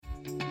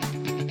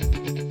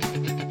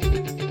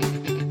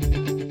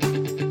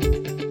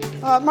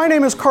My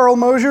name is Carl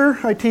Mosier.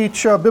 I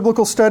teach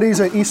biblical studies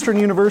at Eastern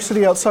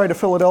University outside of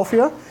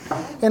Philadelphia.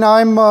 And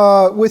I'm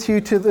with you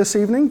this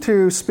evening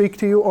to speak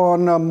to you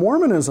on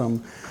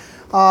Mormonism.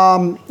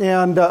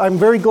 I'm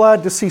very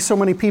glad to see so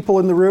many people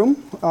in the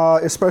room,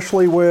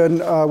 especially when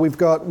we've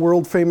got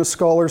world-famous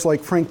scholars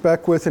like Frank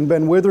Beckwith and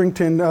Ben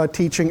Witherington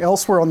teaching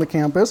elsewhere on the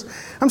campus.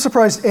 I'm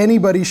surprised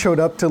anybody showed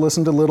up to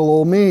listen to little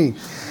old me.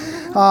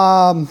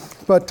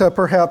 But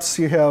perhaps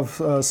you have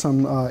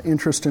some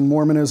interest in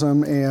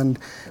Mormonism and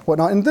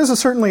whatnot. And this is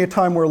certainly a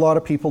time where a lot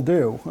of people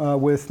do,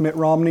 with Mitt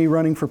Romney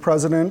running for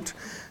president,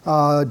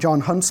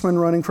 John Huntsman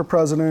running for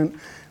president,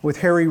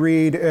 with Harry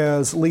Reid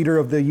as leader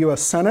of the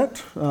U.S.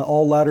 Senate,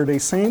 all Latter-day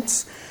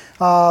Saints.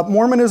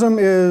 Mormonism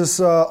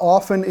is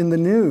often in the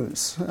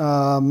news.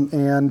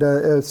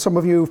 Some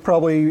of you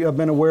probably have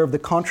been aware of the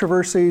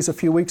controversies a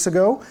few weeks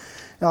ago,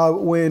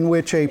 in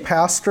which a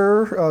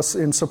pastor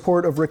in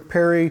support of Rick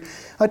Perry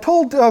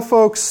told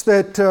folks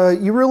that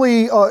you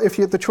really,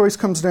 the choice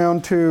comes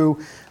down to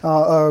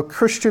a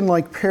Christian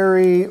like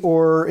Perry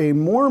or a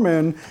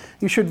Mormon,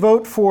 you should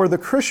vote for the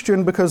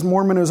Christian because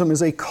Mormonism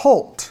is a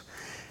cult.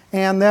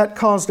 And that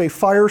caused a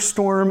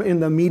firestorm in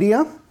the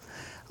media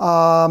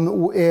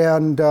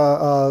and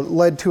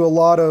led to a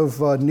lot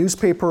of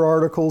newspaper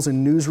articles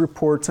and news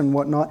reports and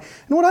whatnot.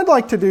 And what I'd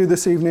like to do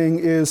this evening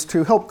is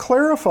to help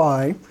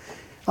clarify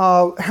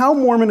how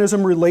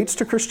Mormonism relates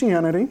to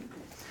Christianity,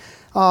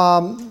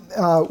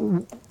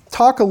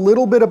 talk a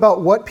little bit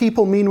about what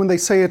people mean when they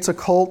say it's a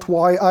cult,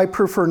 why I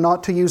prefer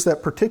not to use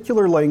that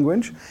particular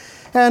language,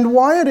 and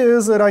why it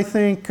is that I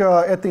think,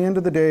 at the end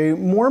of the day,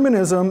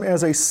 Mormonism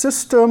as a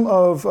system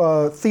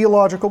of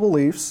theological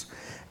beliefs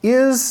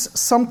is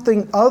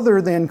something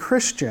other than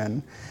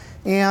Christian,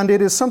 and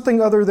it is something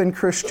other than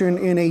Christian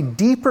in a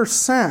deeper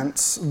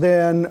sense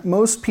than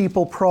most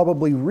people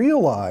probably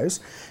realize,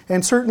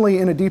 and certainly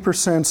in a deeper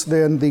sense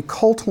than the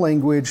cult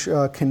language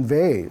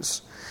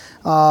conveys.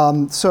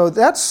 So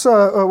that's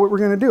what we're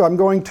going to do. I'm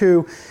going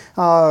to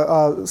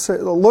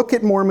look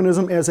at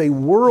Mormonism as a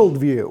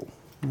worldview.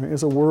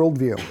 As a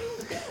worldview.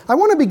 I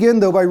want to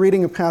begin, though, by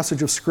reading a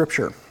passage of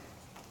Scripture.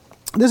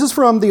 This is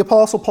from the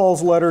Apostle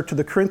Paul's letter to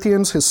the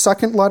Corinthians, his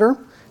second letter.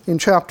 In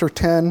chapter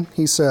 10,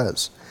 he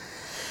says,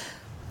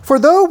 "For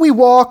though we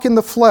walk in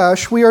the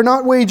flesh, we are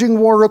not waging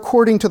war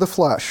according to the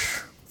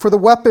flesh. For the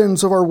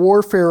weapons of our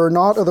warfare are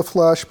not of the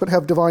flesh, but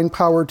have divine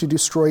power to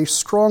destroy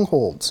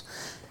strongholds.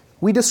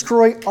 We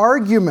destroy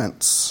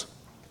arguments,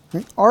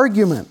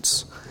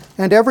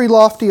 and every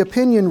lofty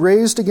opinion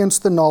raised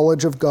against the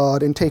knowledge of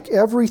God, and take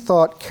every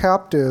thought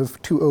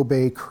captive to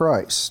obey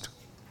Christ."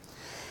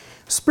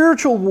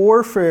 Spiritual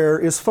warfare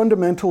is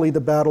fundamentally the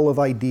battle of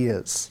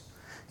ideas.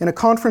 In a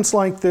conference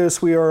like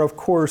this, we are, of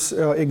course,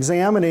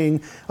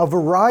 examining a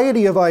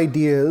variety of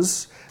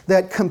ideas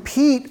that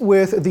compete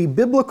with the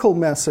biblical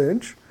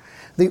message,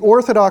 the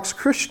Orthodox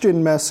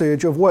Christian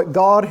message of what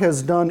God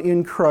has done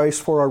in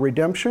Christ for our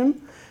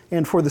redemption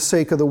and for the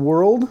sake of the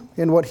world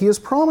and what He has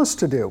promised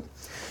to do.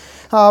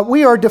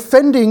 We are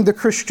defending the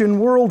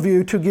Christian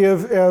worldview to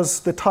give,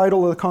 as the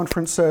title of the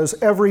conference says,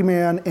 every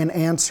man an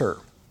answer.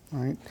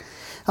 Right?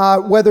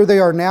 Whether they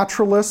are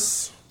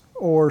naturalists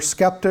or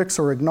skeptics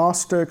or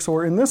agnostics,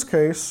 or in this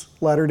case,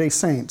 Latter-day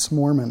Saints,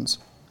 Mormons.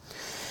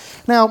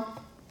 Now,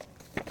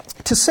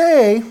 to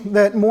say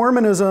that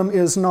Mormonism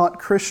is not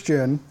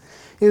Christian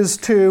is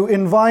to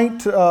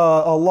invite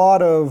a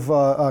lot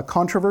of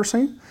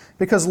controversy,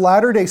 because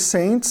Latter-day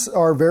Saints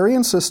are very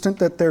insistent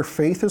that their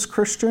faith is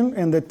Christian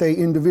and that they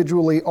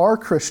individually are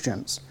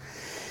Christians.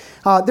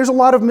 There's a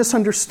lot of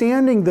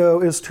misunderstanding,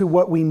 though, as to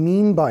what we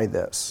mean by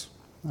this.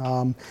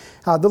 The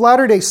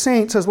Latter-day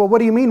Saint says, well, what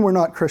do you mean we're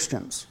not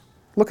Christians?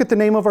 Look at the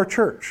name of our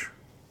church,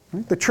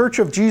 right? The Church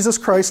of Jesus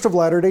Christ of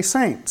Latter-day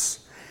Saints.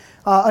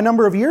 A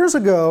number of years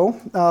ago,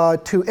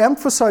 to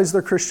emphasize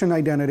their Christian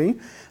identity,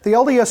 the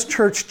LDS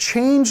Church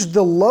changed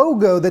the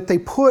logo that they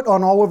put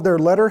on all of their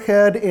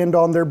letterhead and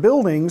on their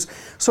buildings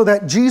so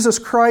that Jesus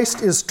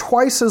Christ is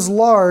twice as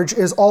large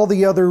as all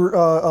the other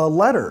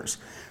letters.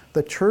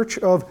 The Church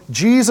of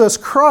Jesus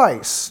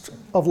Christ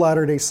of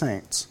Latter-day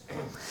Saints.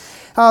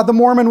 The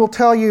Mormon will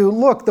tell you,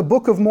 look, the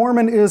Book of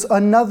Mormon is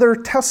another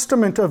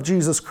testament of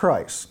Jesus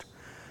Christ.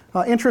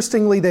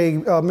 Interestingly, they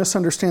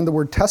misunderstand the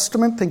word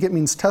testament, think it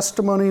means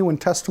testimony when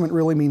testament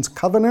really means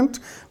covenant.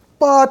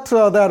 But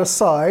that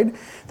aside,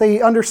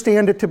 they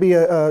understand it to be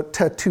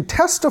to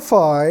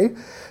testify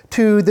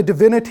to the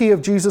divinity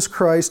of Jesus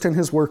Christ and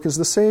His work as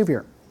the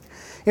Savior.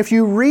 If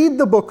you read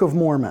the Book of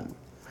Mormon,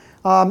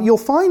 you'll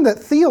find that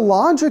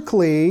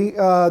theologically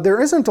there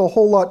isn't a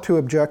whole lot to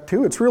object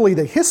to. It's really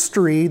the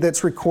history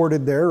that's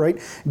recorded there, right?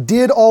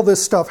 Did all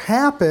this stuff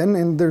happen?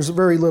 And there's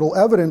very little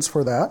evidence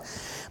for that.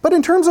 But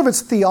in terms of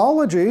its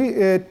theology,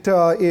 it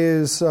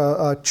is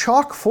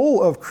chock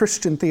full of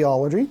Christian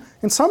theology,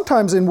 and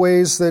sometimes in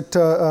ways that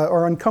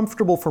are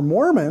uncomfortable for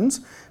Mormons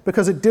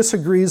because it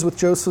disagrees with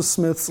Joseph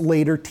Smith's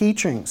later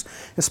teachings,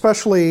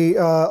 especially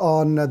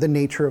on the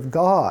nature of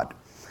God.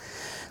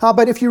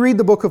 But if you read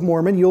the Book of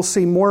Mormon, you'll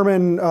see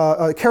Mormon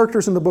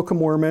characters in the Book of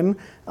Mormon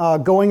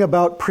going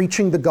about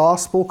preaching the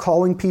gospel,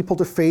 calling people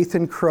to faith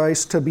in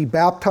Christ, to be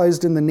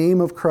baptized in the name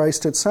of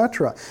Christ,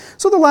 etc.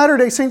 So the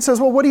Latter-day Saint says,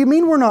 well, what do you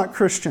mean we're not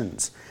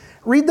Christians?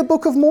 Read the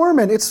Book of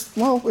Mormon. It's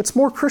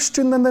more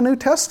Christian than the New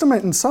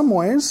Testament in some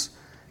ways.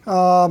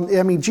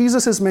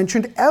 Jesus is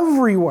mentioned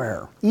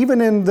everywhere,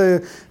 even in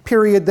the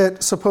period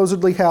that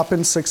supposedly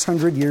happened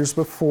 600 years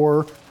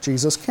before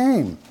Jesus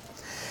came.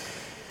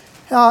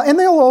 And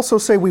they'll also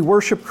say we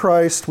worship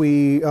Christ,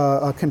 we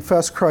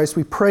confess Christ,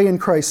 we pray in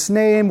Christ's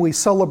name, we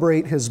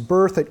celebrate his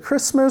birth at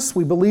Christmas,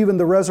 we believe in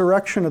the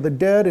resurrection of the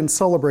dead and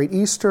celebrate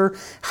Easter.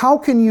 How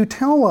can you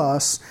tell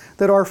us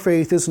that our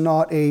faith is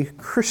not a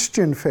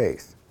Christian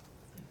faith?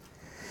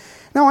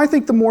 Now, I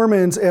think the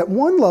Mormons at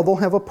one level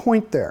have a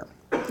point there.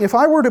 If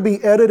I were to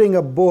be editing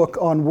a book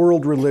on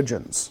world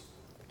religions,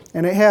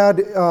 and it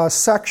had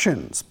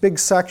sections, big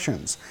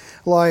sections,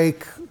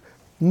 like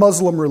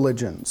Muslim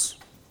religions,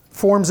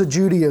 forms of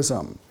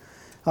Judaism,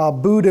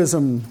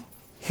 Buddhism,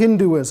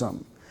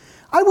 Hinduism,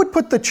 I would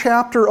put the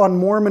chapter on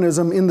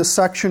Mormonism in the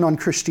section on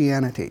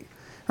Christianity.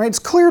 Right? It's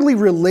clearly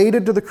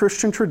related to the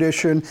Christian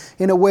tradition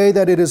in a way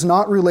that it is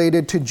not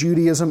related to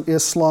Judaism,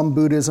 Islam,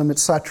 Buddhism,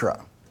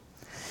 etc.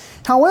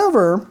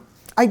 However,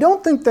 I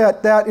don't think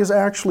that that is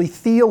actually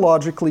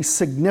theologically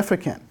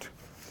significant.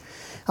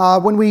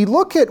 When we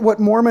look at what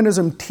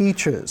Mormonism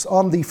teaches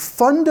on the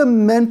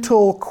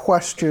fundamental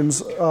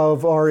questions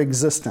of our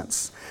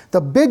existence,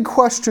 the big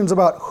questions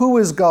about who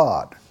is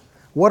God,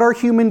 what are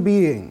human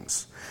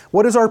beings,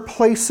 what is our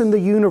place in the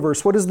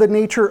universe, what is the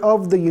nature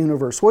of the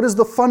universe, what is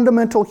the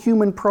fundamental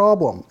human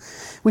problem,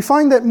 we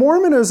find that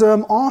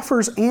Mormonism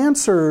offers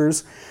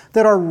answers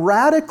that are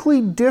radically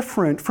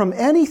different from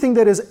anything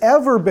that has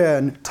ever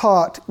been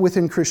taught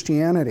within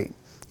Christianity.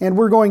 And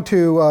we're going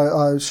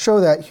to show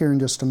that here in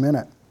just a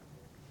minute.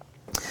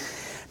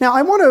 Now,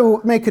 I want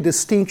to make a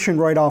distinction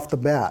right off the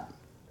bat,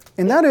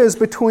 and that is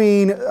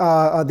between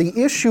the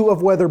issue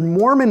of whether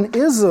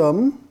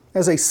Mormonism,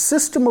 as a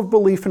system of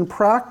belief and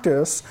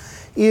practice,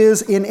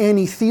 is in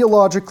any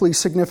theologically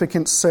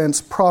significant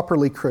sense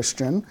properly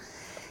Christian,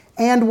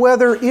 and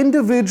whether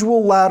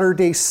individual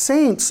Latter-day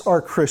Saints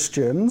are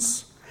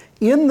Christians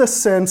in the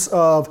sense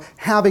of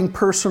having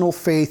personal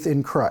faith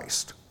in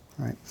Christ.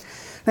 Right.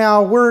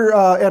 Now, we're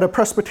at a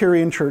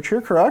Presbyterian church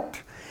here,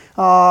 correct?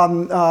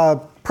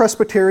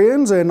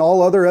 Presbyterians and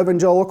all other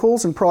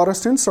evangelicals and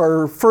Protestants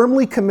are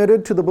firmly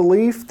committed to the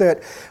belief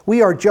that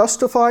we are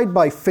justified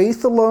by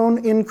faith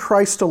alone in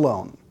Christ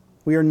alone.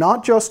 We are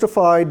not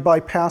justified by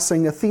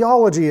passing a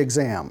theology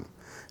exam.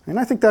 And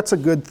I think that's a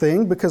good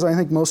thing, because I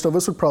think most of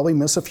us would probably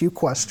miss a few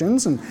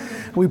questions, and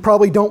we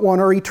probably don't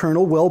want our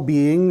eternal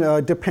well-being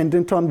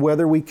dependent on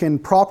whether we can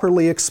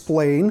properly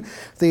explain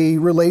the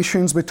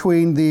relations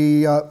between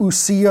the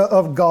ousia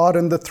of God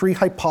and the three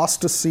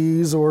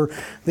hypostases, or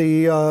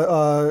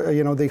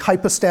the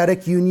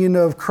hypostatic union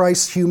of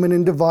Christ's human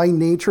and divine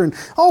nature, and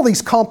all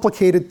these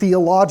complicated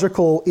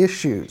theological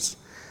issues.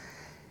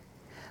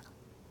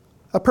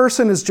 A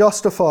person is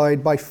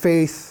justified by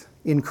faith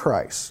in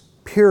Christ,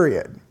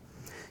 period.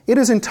 It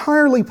is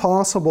entirely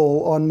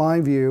possible, on my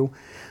view,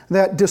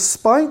 that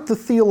despite the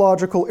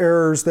theological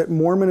errors that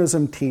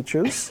Mormonism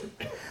teaches,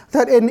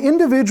 that an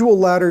individual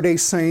Latter-day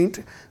Saint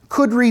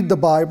could read the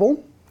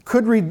Bible,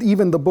 could read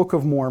even the Book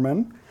of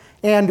Mormon,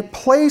 and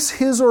place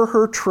his or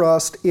her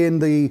trust in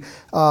the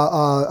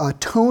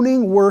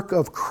atoning work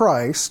of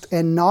Christ,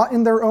 and not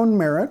in their own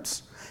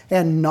merits,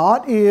 and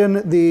not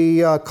in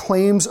the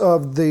claims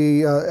of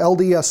the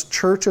LDS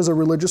Church as a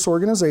religious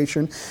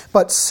organization,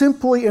 but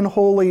simply and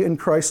wholly in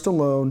Christ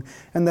alone,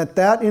 and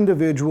that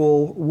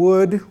individual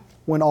would,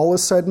 when all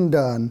is said and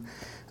done,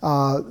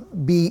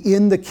 be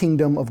in the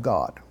kingdom of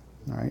God.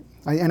 All right?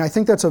 And I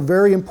think that's a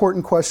very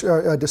important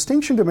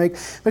distinction to make,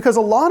 because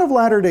a lot of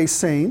Latter-day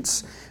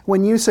Saints,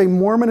 when you say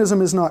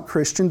Mormonism is not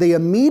Christian, they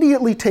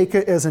immediately take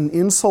it as an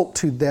insult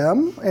to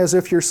them, as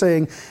if you're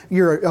saying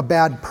you're a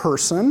bad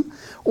person,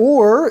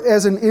 or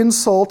as an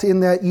insult in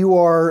that you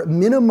are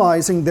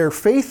minimizing their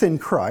faith in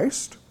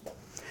Christ.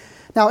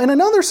 Now, in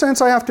another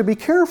sense, I have to be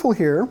careful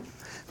here,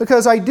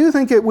 because I do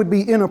think it would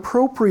be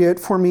inappropriate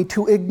for me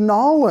to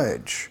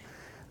acknowledge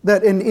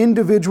that an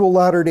individual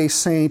Latter-day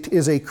Saint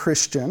is a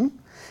Christian,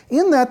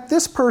 in that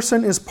this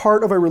person is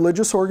part of a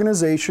religious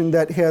organization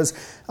that has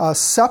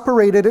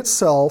separated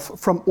itself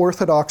from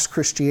Orthodox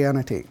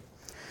Christianity.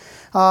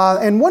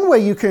 And one way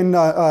you can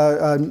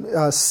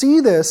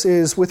see this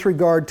is with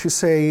regard to,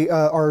 say,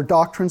 our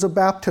doctrines of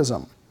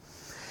baptism.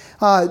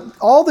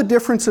 All the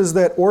differences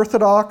that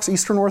Orthodox,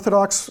 Eastern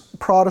Orthodox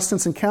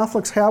Protestants and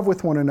Catholics have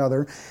with one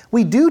another,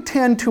 we do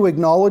tend to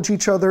acknowledge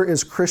each other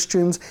as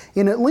Christians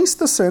in at least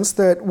the sense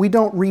that we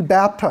don't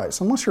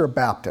rebaptize, unless you're a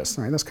Baptist.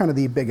 Right? That's kind of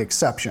the big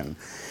exception.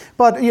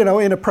 But,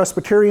 in a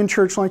Presbyterian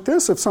church like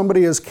this, if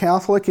somebody is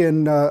Catholic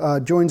and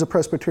joins a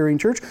Presbyterian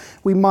church,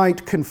 we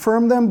might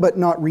confirm them but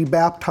not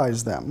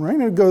rebaptize them. Right?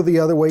 It would go the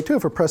other way too,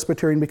 if a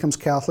Presbyterian becomes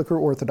Catholic or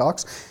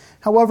Orthodox.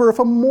 However, if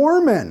a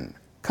Mormon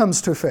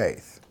comes to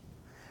faith,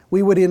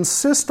 We would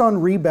insist on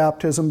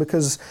rebaptism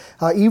because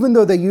even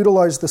though they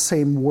utilize the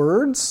same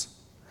words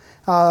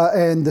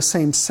and the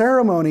same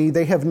ceremony,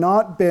 they have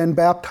not been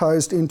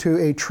baptized into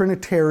a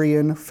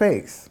Trinitarian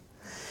faith.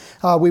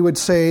 We would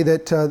say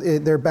that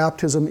their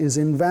baptism is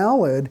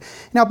invalid.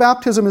 Now,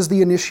 baptism is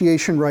the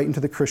initiation rite into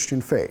the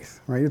Christian faith,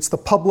 right? It's the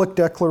public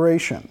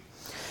declaration.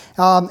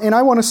 And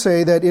I want to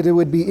say that it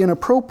would be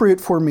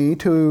inappropriate for me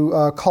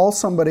to call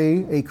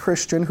somebody a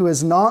Christian who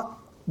has not,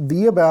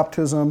 via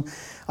baptism,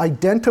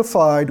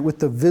 identified with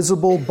the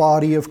visible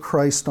body of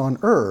Christ on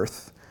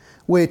earth,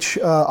 which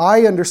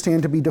I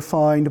understand to be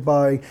defined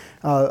by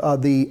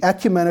the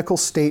ecumenical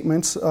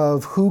statements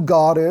of who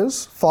God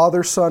is,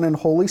 Father, Son, and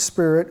Holy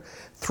Spirit,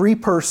 three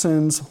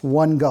persons,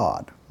 one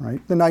God,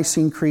 right? The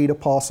Nicene Creed,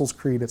 Apostles'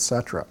 Creed,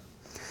 etc.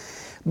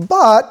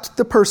 But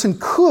the person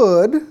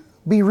could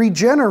be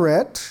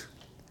regenerate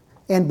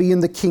and be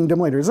in the kingdom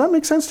later. Does that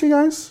make sense to you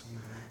guys?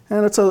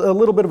 And it's a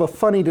little bit of a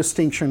funny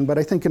distinction, but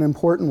I think an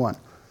important one.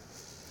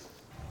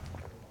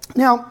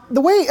 Now,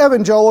 the way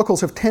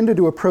evangelicals have tended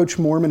to approach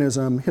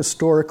Mormonism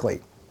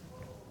historically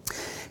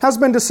has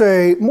been to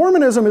say,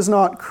 Mormonism is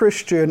not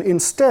Christian,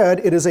 instead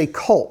it is a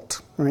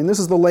cult. I mean, this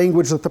is the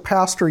language that the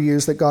pastor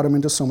used that got him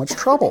into so much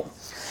trouble.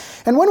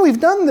 And when we've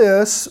done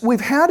this,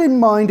 we've had in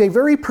mind a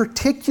very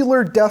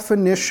particular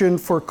definition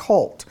for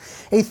cult,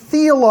 a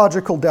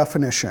theological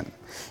definition.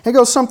 It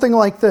goes something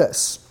like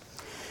this.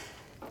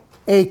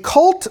 A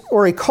cult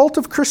or a cult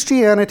of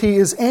Christianity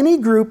is any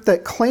group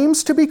that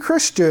claims to be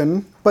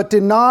Christian but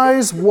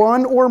denies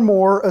one or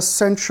more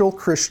essential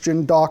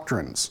Christian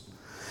doctrines.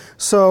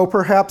 So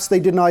perhaps they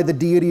deny the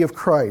deity of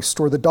Christ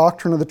or the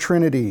doctrine of the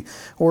Trinity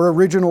or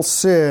original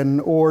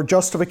sin or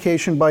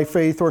justification by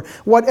faith or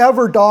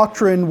whatever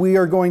doctrine we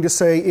are going to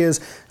say is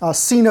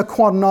sine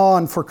qua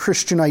non for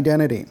Christian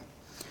identity.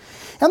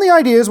 And the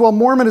idea is, well,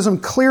 Mormonism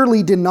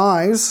clearly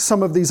denies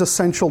some of these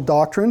essential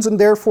doctrines, and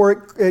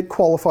therefore it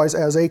qualifies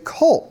as a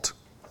cult.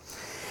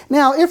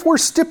 Now, if we're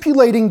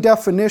stipulating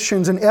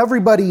definitions and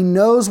everybody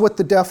knows what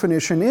the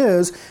definition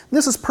is,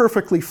 this is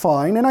perfectly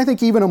fine. And I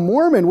think even a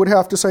Mormon would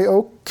have to say,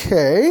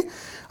 okay,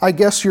 I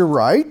guess you're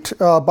right.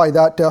 By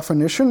that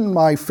definition,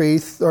 my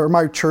faith or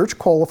my church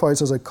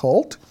qualifies as a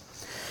cult.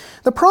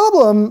 The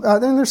problem,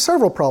 and there's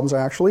several problems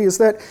actually, is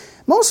that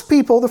most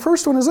people, the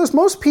first one is this,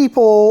 most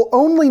people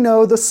only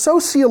know the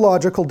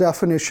sociological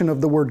definition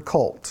of the word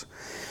cult.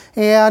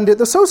 And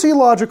the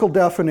sociological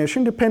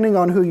definition, depending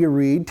on who you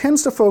read,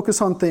 tends to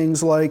focus on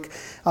things like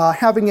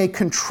having a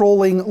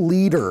controlling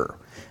leader,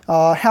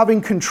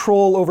 having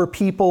control over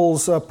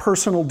people's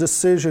personal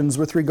decisions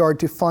with regard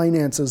to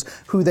finances,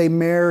 who they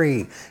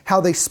marry, how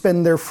they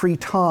spend their free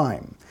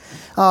time.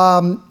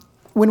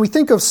 When we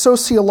think of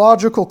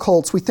sociological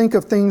cults, we think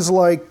of things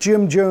like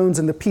Jim Jones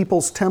and the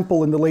People's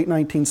Temple in the late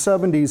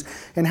 1970s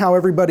and how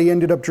everybody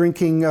ended up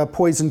drinking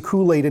poison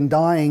Kool-Aid and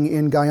dying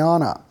in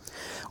Guyana.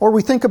 Or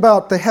we think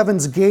about the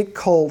Heaven's Gate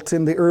cult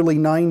in the early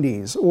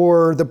 90s,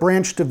 or the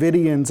Branch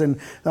Davidians and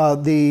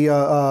the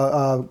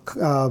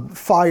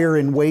fire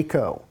in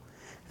Waco.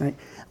 Right?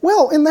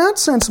 Well, in that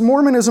sense,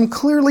 Mormonism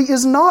clearly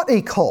is not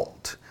a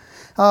cult.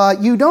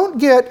 You don't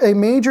get a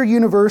major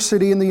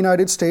university in the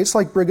United States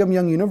like Brigham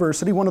Young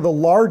University, one of the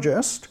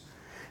largest,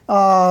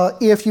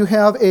 if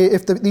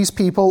these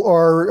people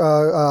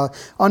are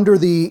under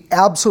the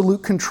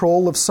absolute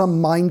control of some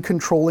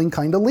mind-controlling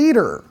kind of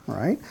leader,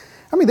 right?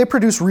 I mean, they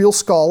produce real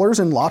scholars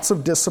in lots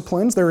of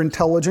disciplines. They're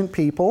intelligent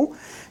people.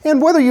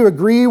 And whether you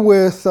agree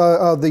with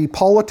the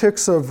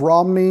politics of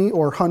Romney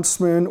or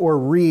Huntsman or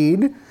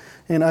Reed,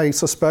 and I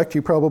suspect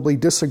you probably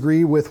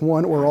disagree with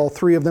one or all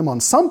three of them on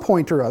some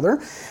point or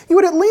other, you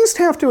would at least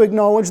have to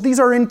acknowledge these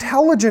are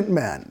intelligent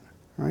men.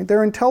 Right?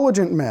 They're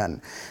intelligent men.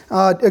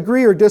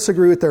 Agree or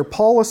disagree with their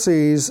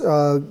policies,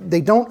 they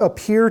don't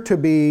appear to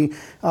be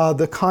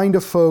the kind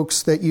of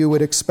folks that you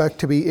would expect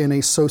to be in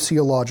a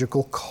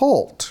sociological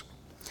cult.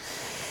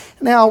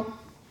 Now,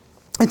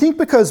 I think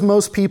because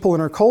most people in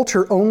our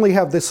culture only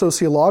have this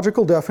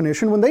sociological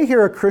definition, when they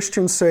hear a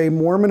Christian say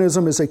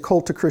Mormonism is a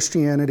cult to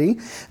Christianity,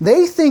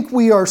 they think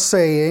we are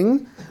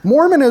saying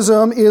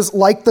Mormonism is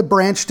like the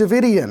Branch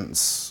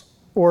Davidians,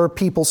 or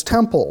People's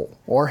Temple,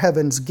 or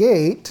Heaven's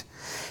Gate,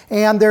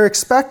 and they're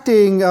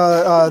expecting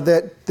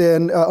that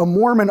then a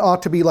Mormon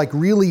ought to be like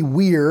really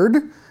weird,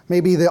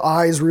 maybe the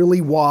eyes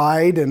really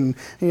wide and,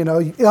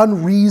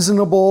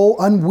 unreasonable,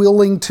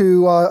 unwilling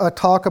to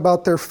talk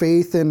about their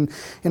faith in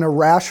a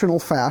rational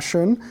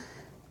fashion.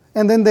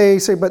 And then they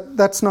say, but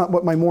that's not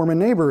what my Mormon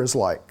neighbor is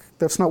like.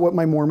 That's not what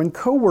my Mormon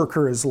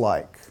coworker is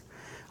like.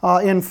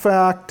 In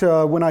fact,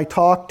 when I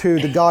talk to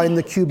the guy in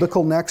the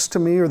cubicle next to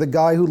me or the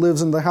guy who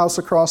lives in the house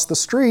across the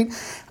street,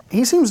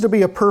 he seems to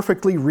be a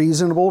perfectly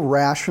reasonable,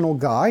 rational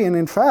guy. And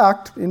in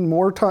fact, in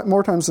more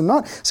times than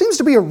not, seems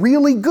to be a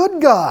really good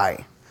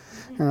guy.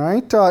 All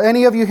right.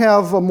 Any of you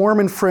have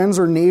Mormon friends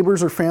or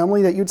neighbors or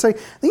family that you'd say,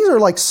 these are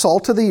like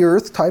salt of the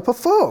earth type of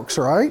folks,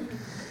 right?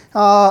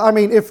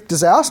 If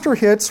disaster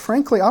hits,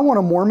 frankly, I want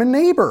a Mormon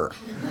neighbor.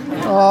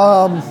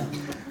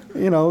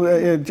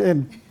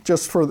 And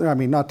just for,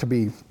 not to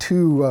be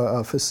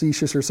too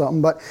facetious or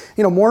something, but,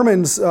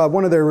 Mormons,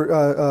 one of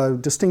their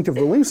distinctive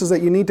beliefs is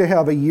that you need to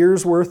have a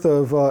year's worth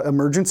of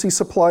emergency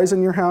supplies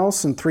in your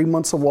house and 3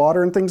 months of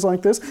water and things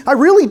like this. I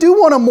really do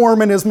want a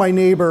Mormon as my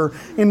neighbor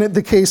in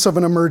the case of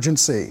an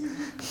emergency.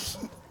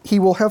 He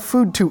will have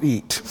food to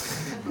eat,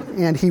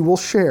 and he will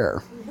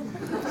share.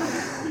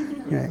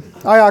 Okay.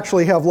 I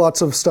actually have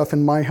lots of stuff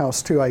in my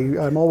house, too.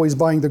 I'm always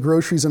buying the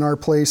groceries in our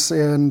place,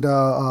 and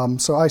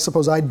so I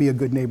suppose I'd be a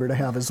good neighbor to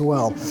have as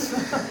well.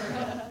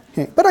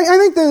 Okay. But I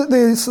think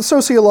the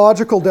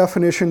sociological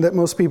definition that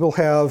most people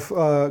have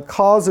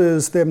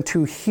causes them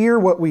to hear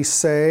what we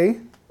say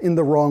in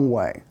the wrong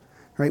way.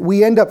 Right?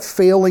 We end up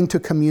failing to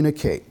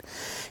communicate.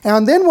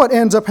 And then what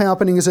ends up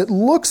happening is it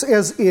looks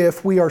as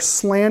if we are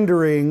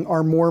slandering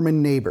our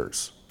Mormon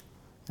neighbors.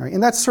 Right?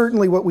 And that's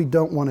certainly what we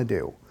don't want to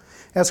do.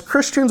 As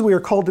Christians, we are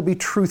called to be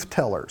truth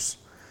tellers,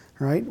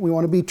 right? We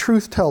want to be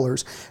truth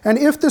tellers. And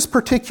if this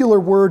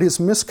particular word is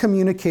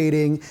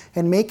miscommunicating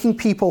and making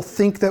people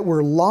think that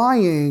we're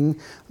lying,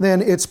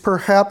 then it's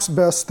perhaps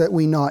best that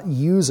we not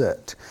use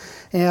it.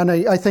 And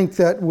I think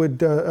that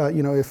would,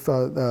 if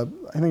I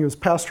think it was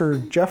Pastor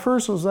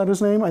Jeffers, was that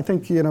his name? I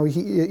think, he'd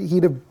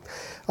have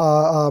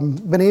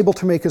been able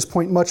to make his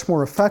point much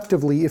more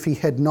effectively if he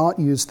had not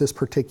used this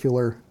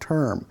particular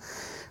term.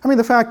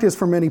 The fact is,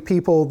 for many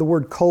people, the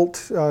word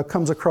cult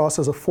comes across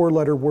as a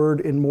 4-letter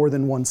word in more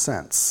than one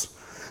sense.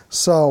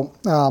 So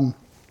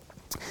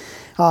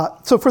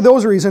for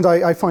those reasons,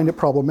 I find it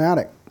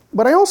problematic.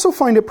 But I also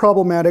find it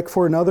problematic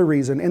for another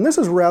reason, and this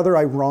is rather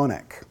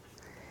ironic.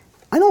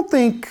 I don't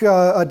think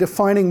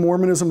defining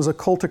Mormonism as a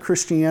cult of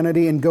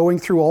Christianity and going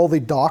through all the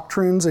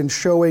doctrines and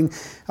showing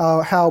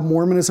how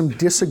Mormonism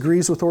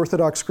disagrees with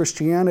Orthodox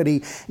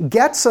Christianity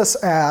gets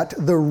us at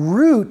the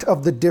root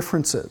of the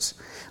differences.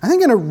 I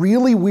think in a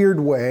really weird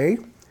way,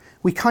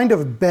 we kind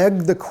of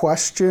beg the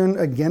question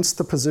against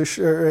the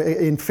position,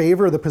 in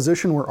favor of the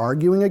position we're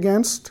arguing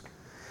against.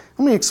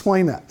 Let me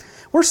explain that.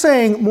 We're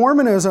saying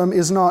Mormonism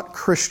is not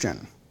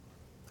Christian.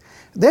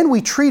 Then we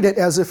treat it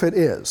as if it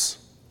is.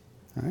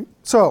 Right?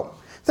 So,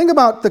 think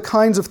about the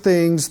kinds of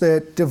things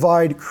that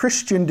divide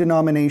Christian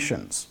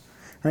denominations.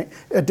 Right?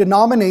 A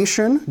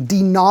denomination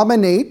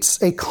denominates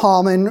a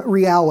common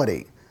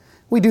reality.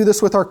 We do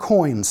this with our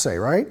coins, say,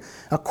 right?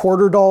 A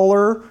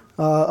 $quarter,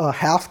 a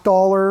 $half,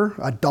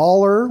 a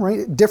dollar,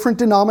 right? Different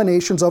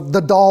denominations of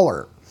the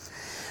dollar.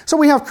 So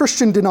we have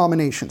Christian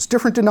denominations,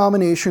 different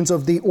denominations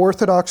of the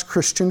Orthodox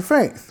Christian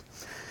faith.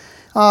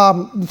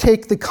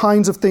 Take the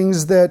kinds of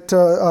things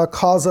that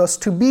cause us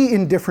to be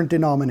in different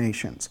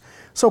denominations.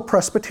 So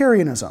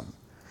Presbyterianism.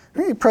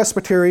 Right?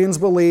 Presbyterians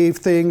believe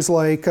things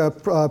like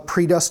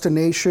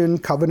predestination,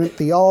 covenant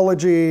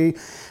theology.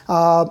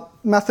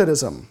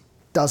 Methodism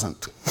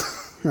doesn't.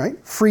 Right?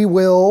 Free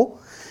will,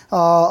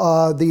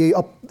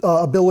 the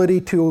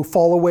ability to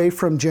fall away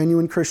from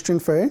genuine Christian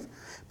faith.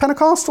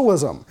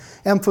 Pentecostalism,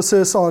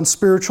 emphasis on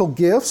spiritual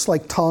gifts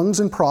like tongues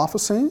and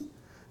prophecy.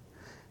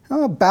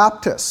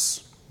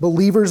 Baptists,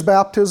 believers'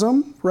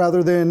 baptism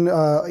rather than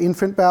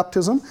infant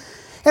baptism.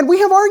 And we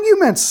have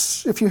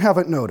arguments, if you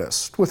haven't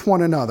noticed, with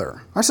one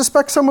another. I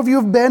suspect some of you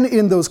have been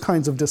in those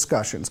kinds of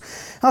discussions.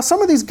 Now,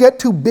 some of these get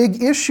to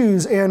big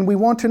issues, and we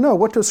want to know,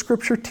 what does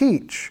Scripture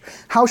teach?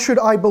 How should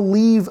I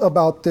believe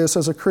about this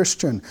as a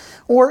Christian?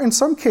 Or in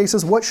some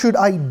cases, what should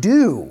I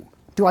do?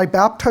 Do I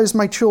baptize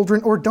my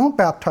children or don't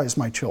baptize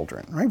my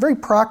children? Right? Very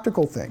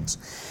practical things.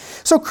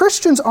 So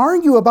Christians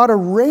argue about a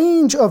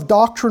range of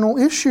doctrinal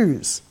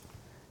issues.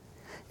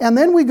 And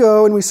then we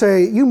go and we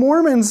say, you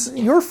Mormons,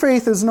 your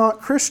faith is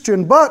not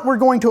Christian, but we're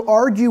going to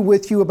argue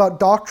with you about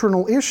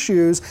doctrinal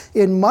issues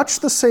in much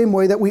the same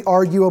way that we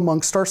argue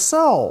amongst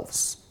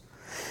ourselves.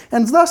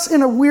 And thus,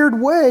 in a weird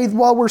way,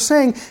 while we're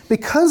saying,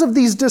 because of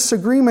these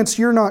disagreements,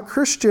 you're not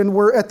Christian,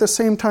 we're at the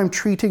same time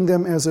treating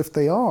them as if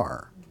they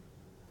are.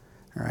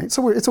 All right?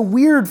 So it's a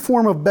weird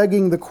form of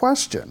begging the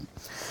question.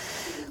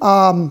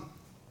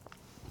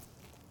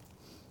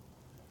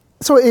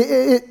 So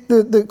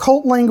the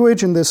cult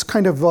language and this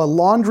kind of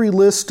laundry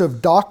list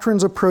of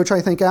doctrines approach, I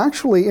think,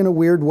 actually, in a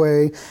weird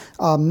way,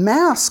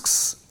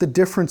 masks the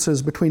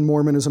differences between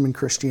Mormonism and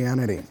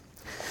Christianity.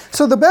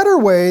 So the better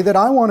way that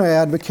I want to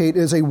advocate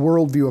is a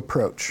worldview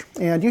approach.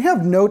 And you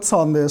have notes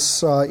on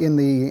this in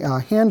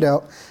the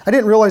handout. I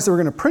didn't realize they were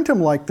going to print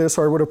them like this,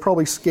 or I would have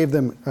probably gave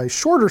them a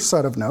shorter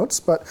set of notes.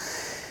 But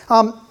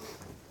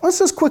let's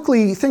just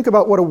quickly think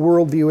about what a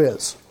worldview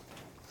is.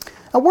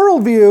 A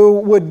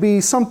worldview would be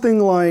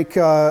something like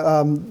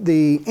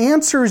the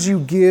answers you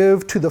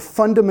give to the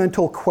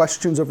fundamental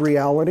questions of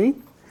reality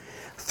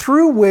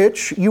through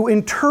which you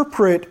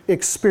interpret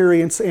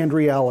experience and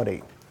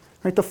reality.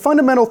 Right? The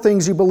fundamental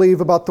things you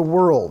believe about the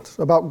world,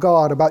 about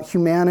God, about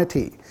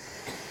humanity.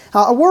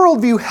 A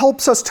worldview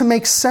helps us to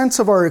make sense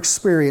of our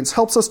experience,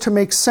 helps us to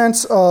make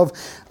sense of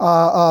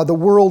the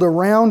world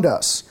around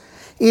us.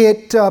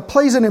 It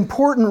plays an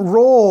important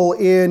role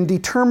in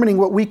determining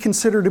what we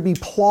consider to be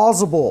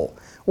plausible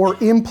or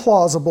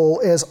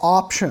implausible as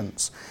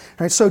options.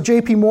 Right, so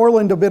J.P.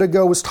 Moreland a bit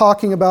ago was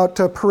talking about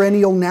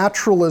perennial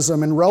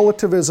naturalism and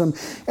relativism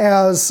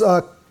as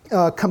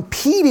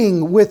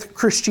competing with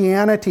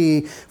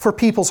Christianity for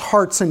people's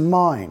hearts and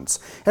minds.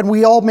 And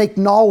we all make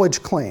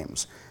knowledge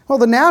claims. Well,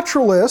 the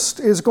naturalist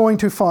is going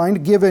to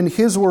find, given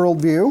his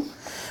worldview,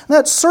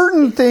 that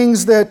certain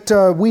things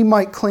that we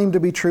might claim to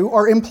be true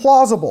are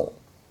implausible,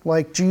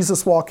 like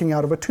Jesus walking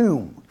out of a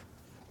tomb.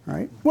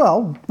 Right?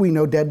 Well, we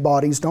know dead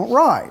bodies don't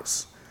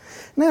rise.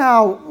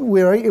 Now,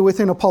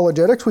 within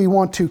apologetics, we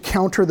want to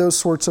counter those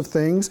sorts of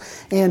things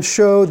and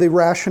show the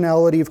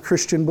rationality of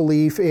Christian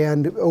belief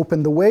and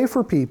open the way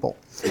for people.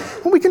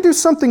 And we can do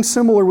something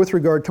similar with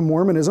regard to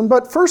Mormonism,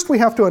 but first we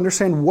have to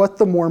understand what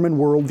the Mormon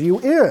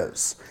worldview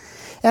is.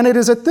 And it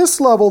is at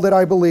this level that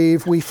I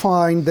believe we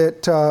find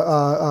that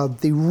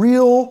the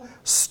real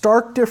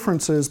stark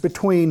differences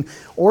between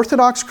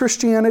Orthodox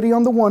Christianity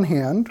on the one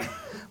hand,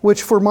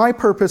 which for my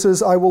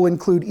purposes I will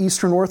include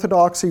Eastern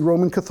Orthodoxy,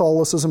 Roman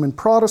Catholicism, and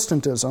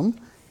Protestantism,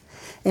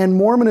 and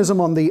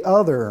Mormonism on the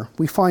other,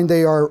 we find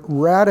they are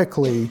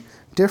radically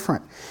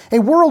different. A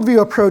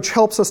worldview approach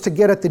helps us to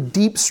get at the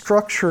deep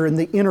structure and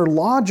the inner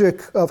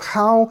logic of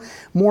how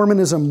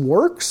Mormonism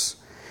works.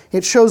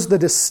 It shows the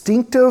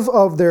distinctive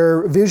of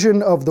their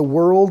vision of the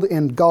world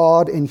and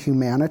God and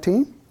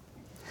humanity.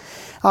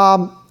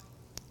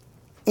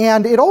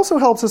 And it also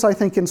helps us, I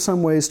think, in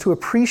some ways to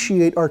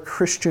appreciate our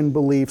Christian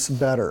beliefs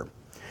better.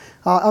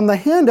 On the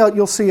handout,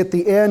 you'll see at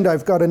the end,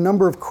 I've got a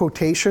number of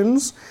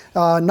quotations,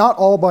 not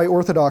all by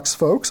Orthodox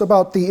folks,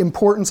 about the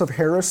importance of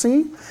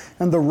heresy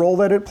and the role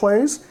that it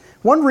plays.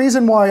 One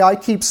reason why I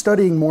keep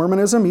studying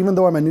Mormonism, even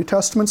though I'm a New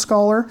Testament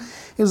scholar,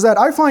 is that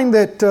I find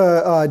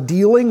that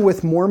dealing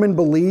with Mormon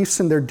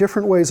beliefs and their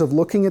different ways of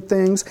looking at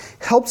things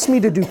helps me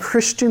to do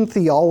Christian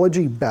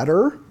theology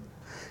better.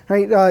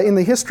 Right? In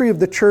the history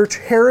of the church,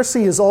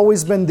 heresy has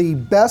always been the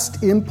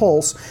best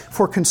impulse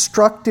for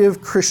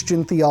constructive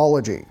Christian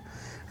theology.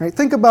 Right?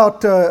 Think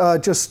about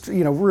just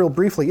real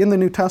briefly in the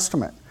New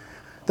Testament.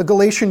 The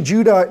Galatian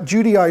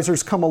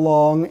Judaizers come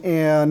along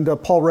and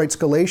Paul writes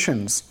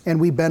Galatians, and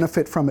we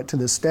benefit from it to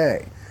this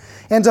day.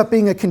 Ends up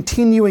being a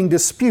continuing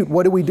dispute.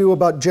 What do we do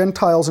about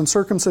Gentiles and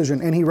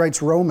circumcision? And he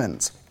writes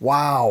Romans.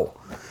 Wow.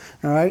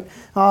 All right.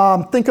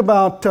 Think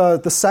about the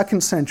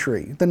 2nd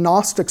century. The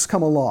Gnostics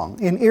come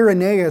along, and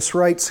Irenaeus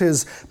writes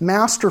his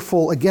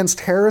masterful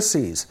Against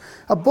Heresies,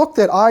 a book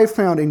that I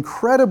found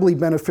incredibly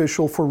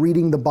beneficial for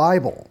reading the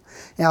Bible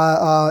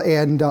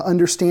and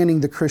understanding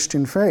the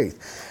Christian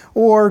faith.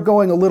 Or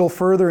going a little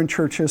further in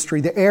church history,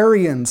 the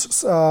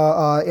Arians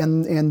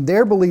and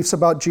their beliefs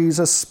about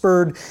Jesus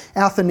spurred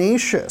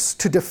Athanasius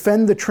to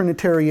defend the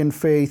Trinitarian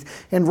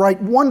faith and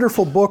write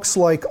wonderful books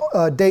like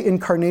De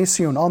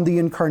Incarnatione, On the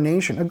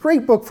Incarnation, a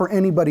great book for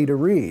anybody to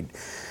read.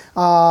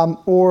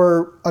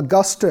 Or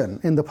Augustine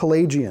and the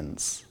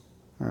Pelagians,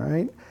 all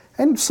right?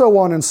 And so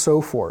on and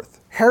so forth.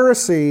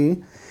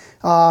 Heresy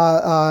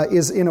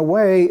is in a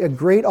way a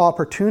great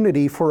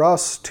opportunity for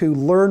us to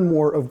learn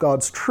more of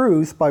God's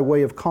truth by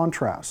way of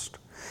contrast.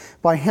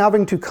 By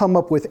having to come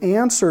up with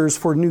answers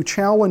for new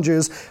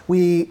challenges,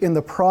 we in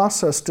the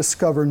process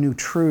discover new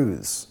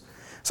truths.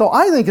 So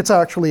I think it's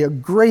actually a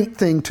great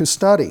thing to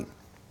study.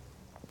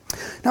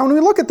 Now when we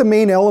look at the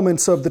main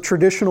elements of the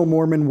traditional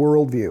Mormon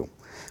worldview,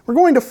 we're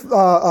going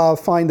to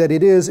find that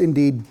it is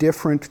indeed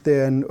different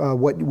than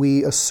what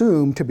we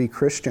assume to be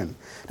Christian.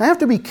 Now, I have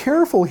to be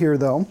careful here,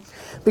 though,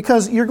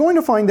 because you're going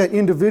to find that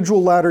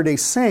individual Latter-day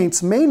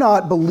Saints may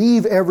not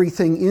believe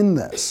everything in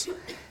this,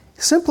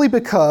 simply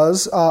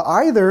because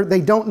either they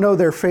don't know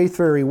their faith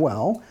very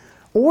well,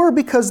 or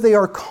because they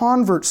are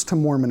converts to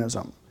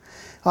Mormonism.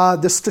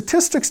 The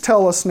statistics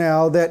tell us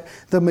now that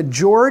the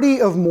majority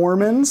of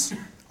Mormons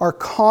are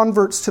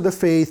converts to the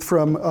faith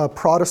from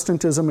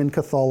Protestantism and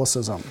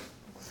Catholicism.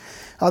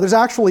 There's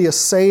actually a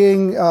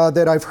saying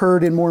that I've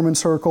heard in Mormon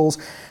circles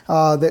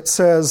that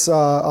says,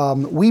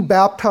 we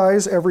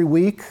baptize every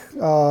week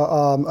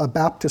a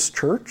Baptist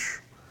church.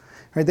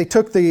 Right? They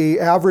took the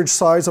average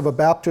size of a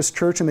Baptist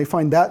church and they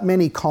find that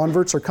many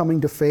converts are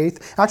coming to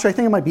faith. Actually, I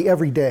think it might be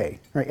every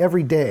day. Right?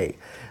 Every day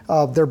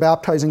they're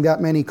baptizing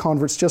that many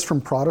converts just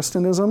from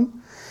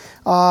Protestantism.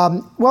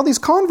 Well, these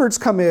converts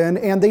come in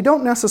and they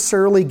don't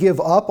necessarily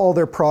give up all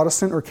their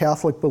Protestant or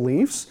Catholic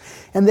beliefs,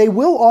 and they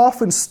will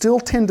often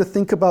still tend to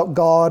think about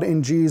God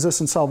and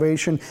Jesus and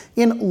salvation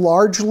in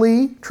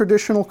largely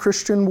traditional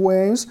Christian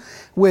ways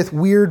with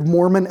weird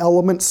Mormon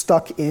elements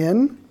stuck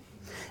in.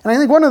 And I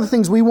think one of the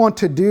things we want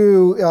to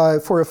do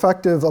for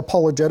effective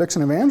apologetics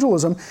and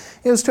evangelism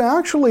is to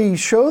actually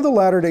show the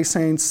Latter-day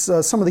Saints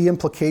some of the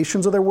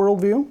implications of their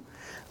worldview.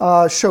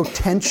 Show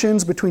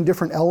tensions between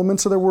different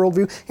elements of their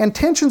worldview, and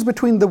tensions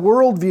between the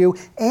worldview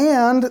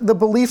and the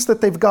beliefs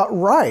that they've got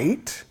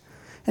right,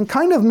 and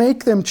kind of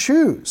make them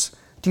choose.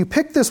 Do you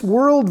pick this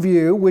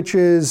worldview, which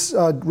is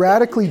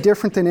radically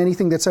different than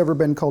anything that's ever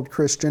been called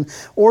Christian,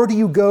 or do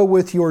you go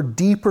with your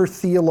deeper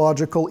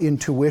theological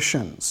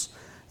intuitions?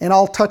 And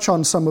I'll touch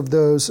on some of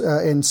those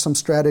and some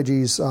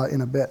strategies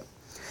in a bit.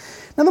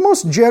 Now, the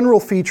most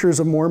general features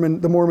of the Mormon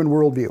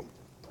worldview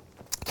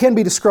can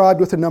be described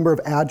with a number of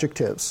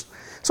adjectives.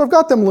 So I've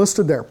got them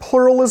listed there: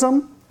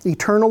 pluralism,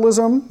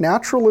 eternalism,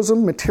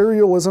 naturalism,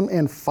 materialism,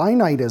 and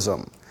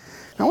finitism.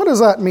 Now, what does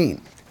that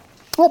mean?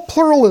 Well,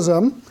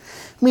 pluralism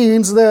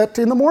means that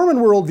in the Mormon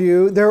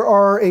worldview, there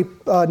are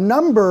a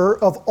number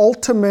of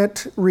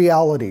ultimate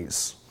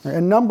realities,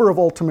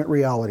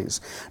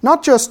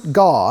 Not just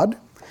God,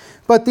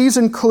 but these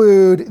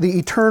include the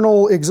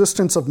eternal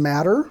existence of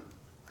matter,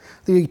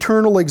 the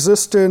eternal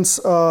existence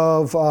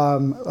of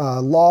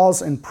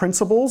laws and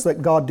principles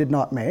that God did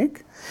not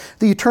make,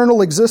 the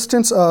eternal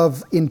existence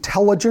of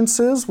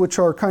intelligences, which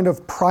are kind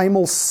of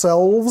primal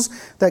selves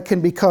that can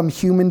become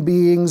human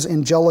beings,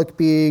 angelic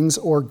beings,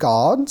 or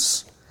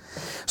gods.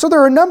 So there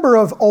are a number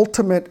of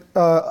ultimate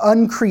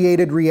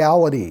uncreated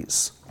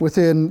realities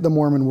within the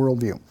Mormon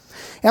worldview.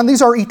 And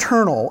these are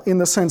eternal in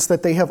the sense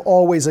that they have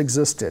always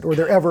existed, or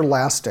they're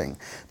everlasting.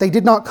 They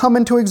did not come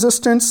into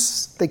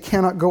existence. They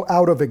cannot go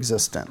out of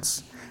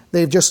existence.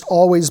 They've just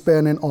always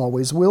been and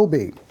always will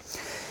be.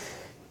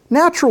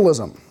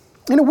 Naturalism.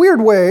 In a weird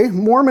way,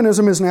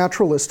 Mormonism is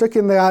naturalistic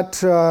in that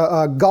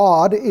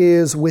God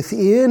is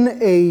within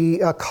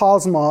a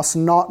cosmos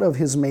not of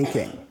his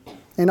making.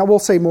 And I will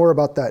say more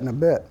about that in a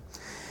bit.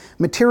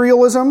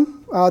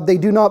 Materialism, they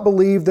do not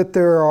believe that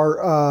there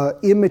are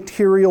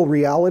immaterial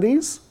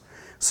realities.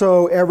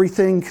 So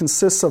everything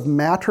consists of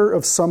matter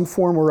of some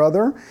form or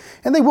other.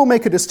 And they will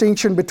make a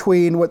distinction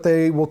between what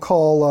they will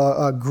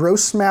call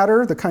gross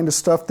matter, the kind of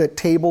stuff that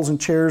tables and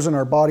chairs in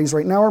our bodies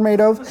right now are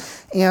made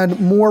of, and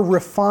more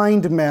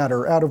refined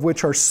matter out of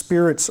which our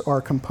spirits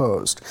are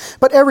composed.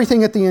 But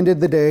everything at the end of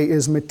the day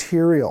is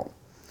material.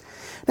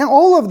 Now,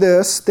 all of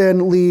this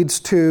then leads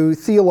to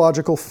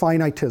theological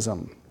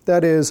finitism.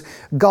 That is,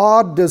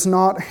 God does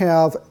not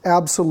have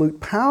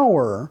absolute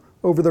power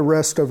over the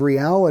rest of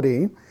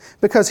reality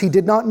because he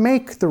did not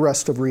make the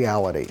rest of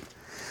reality.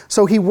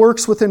 So he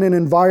works within an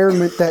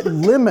environment that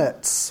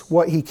limits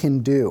what he can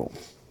do.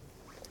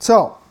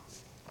 So,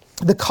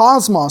 the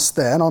cosmos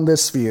then, on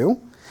this view,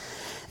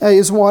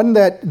 is one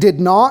that did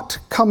not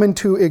come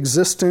into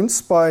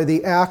existence by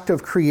the act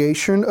of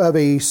creation of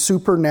a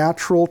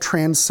supernatural,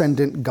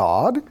 transcendent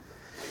God.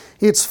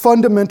 Its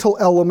fundamental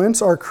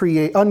elements are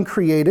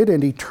uncreated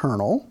and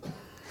eternal.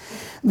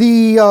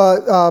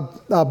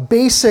 The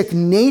basic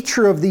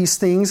nature of these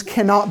things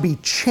cannot be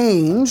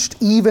changed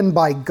even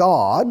by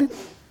God,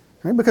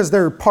 right, because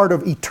they're part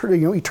of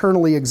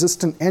eternally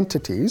existent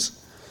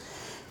entities.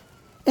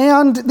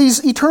 And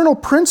these eternal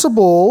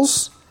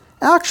principles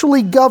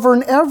actually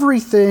govern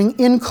everything,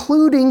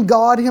 including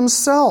God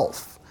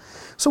himself.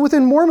 So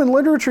within Mormon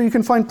literature, you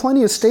can find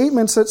plenty of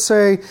statements that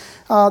say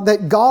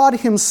that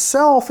God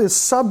himself is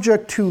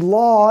subject to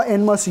law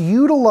and must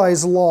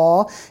utilize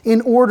law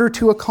in order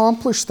to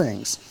accomplish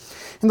things.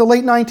 In the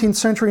late 19th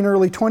century and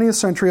early 20th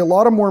century, a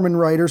lot of Mormon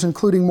writers,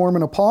 including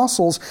Mormon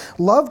apostles,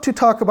 loved to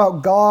talk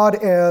about God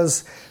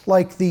as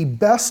like the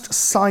best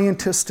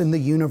scientist in the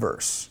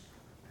universe.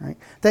 Right?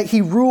 That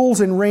he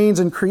rules and reigns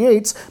and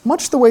creates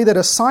much the way that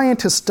a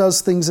scientist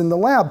does things in the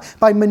lab,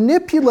 by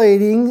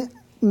manipulating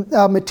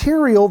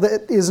material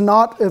that is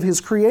not of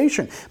his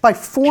creation, by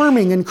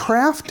forming and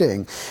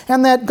crafting.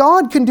 And that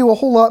God can do a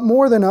whole lot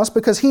more than us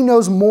because he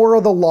knows more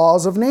of the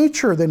laws of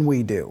nature than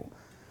we do.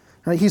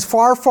 Right? He's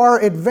far, far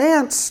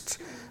advanced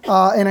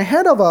and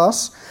ahead of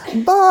us,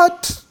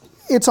 but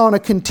it's on a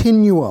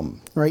continuum.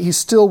 Right? He's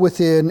still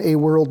within a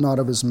world not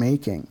of his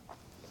making.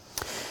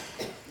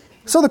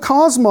 So the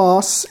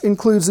cosmos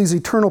includes these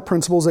eternal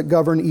principles that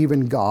govern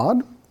even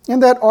God,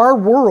 and that our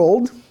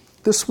world,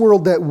 this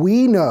world that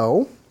we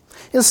know,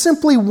 is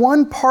simply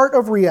one part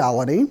of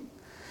reality,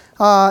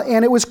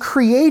 and it was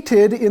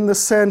created in the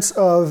sense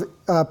of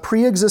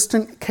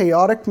pre-existent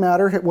chaotic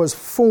matter. It was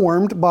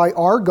formed by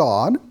our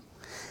God,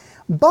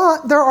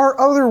 but there are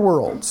other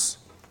worlds,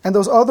 and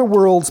those other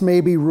worlds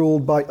may be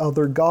ruled by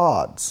other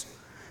gods.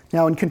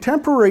 Now, in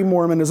contemporary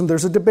Mormonism,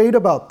 there's a debate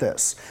about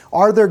this.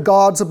 Are there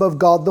gods above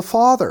God the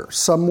Father?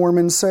 Some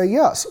Mormons say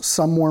yes,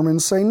 some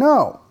Mormons say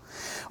no.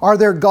 Are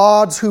there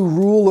gods who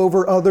rule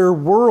over other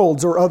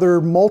worlds or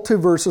other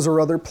multiverses or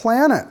other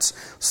planets?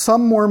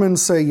 Some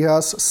Mormons say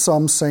yes,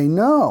 some say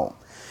no.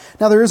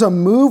 Now, there is a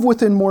move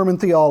within Mormon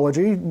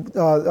theology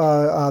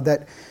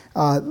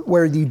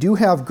where you do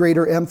have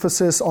greater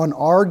emphasis on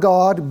our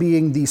God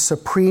being the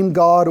supreme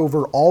God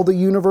over all the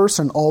universe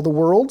and all the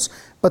worlds,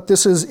 but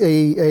this is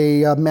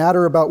a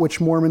matter about which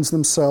Mormons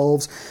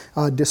themselves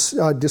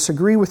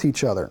disagree with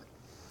each other.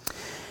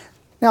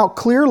 Now,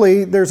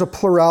 clearly, there's a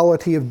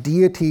plurality of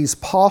deities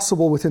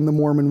possible within the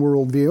Mormon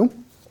worldview,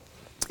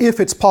 if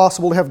it's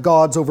possible to have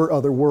gods over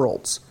other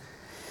worlds.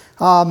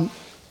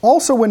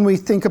 Also, when we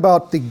think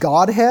about the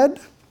Godhead,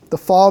 the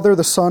Father,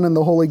 the Son, and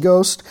the Holy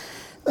Ghost,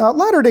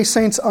 Latter-day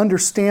Saints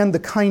understand the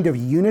kind of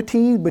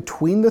unity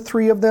between the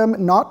three of them,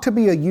 not to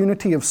be a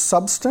unity of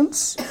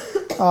substance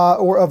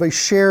or of a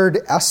shared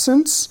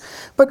essence,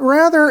 but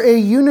rather a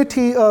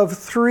unity of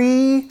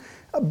three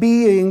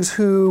beings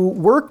who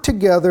work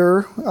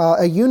together,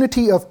 a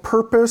unity of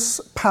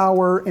purpose,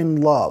 power,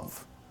 and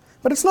love.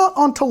 but it's not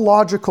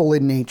ontological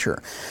in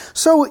nature.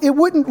 So it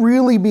wouldn't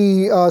really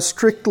be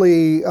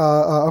strictly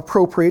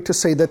appropriate to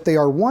say that they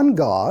are one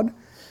God,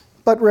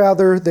 but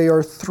rather they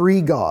are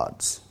three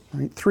gods.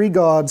 Right? Three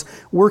gods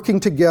working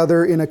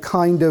together in a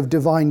kind of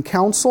divine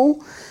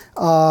council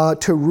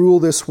to rule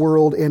this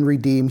world and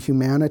redeem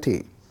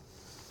humanity.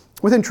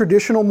 Within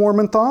traditional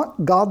Mormon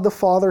thought, God the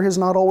Father has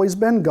not always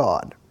been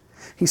God.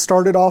 He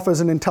started off as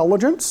an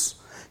intelligence.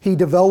 He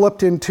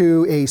developed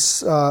into a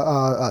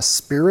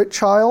spirit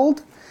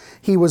child.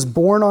 He was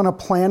born on a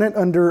planet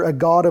under a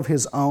God of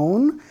his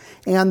own.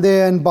 And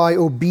then by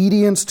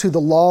obedience to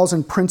the laws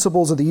and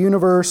principles of the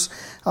universe,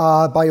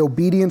 by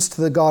obedience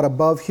to the God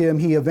above him,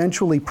 he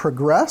eventually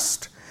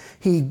progressed.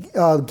 He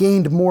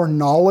gained more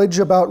knowledge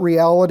about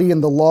reality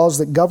and the laws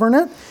that govern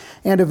it,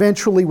 and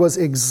eventually was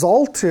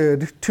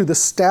exalted to the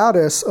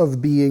status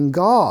of being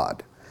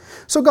God.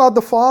 So God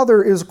the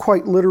Father is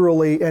quite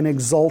literally an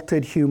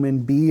exalted human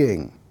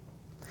being.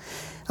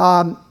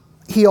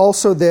 He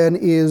also then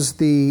is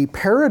the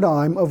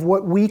paradigm of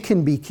what we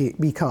can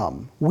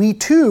become. We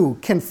too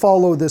can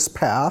follow this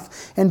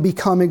path and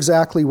become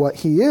exactly what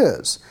he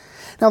is.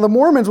 Now the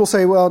Mormons will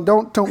say, well,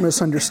 don't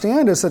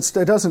misunderstand us.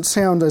 It doesn't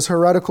sound as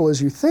heretical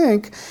as you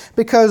think,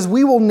 because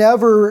we will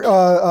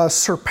never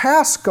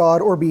surpass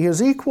God or be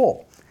his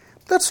equal.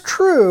 That's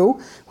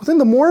true. Within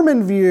the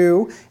Mormon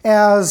view,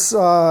 as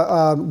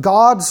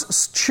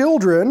God's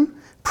children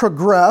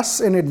progress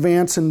and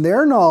advance in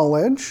their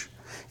knowledge,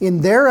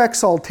 in their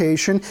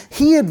exaltation,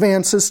 he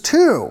advances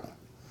too.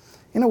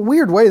 In a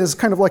weird way, this is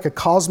kind of like a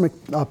cosmic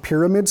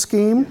pyramid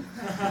scheme,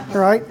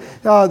 right?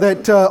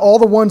 That all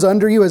the ones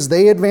under you, as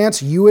they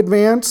advance, you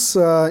advance.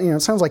 It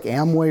sounds like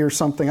Amway or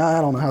something. I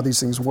don't know how these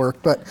things work.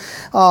 But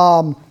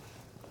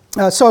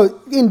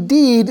so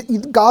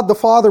indeed, God the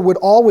Father would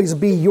always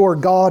be your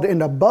God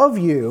and above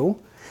you,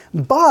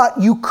 but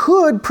you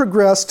could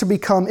progress to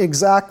become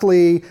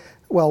exactly,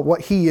 well,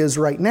 what he is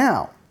right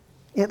now,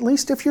 at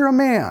least if you're a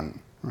man.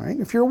 Right?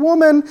 If you're a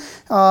woman,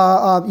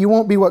 you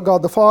won't be what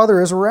God the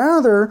Father is.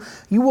 Rather,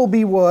 you will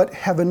be what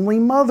Heavenly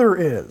Mother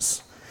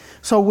is.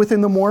 So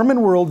within the Mormon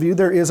worldview,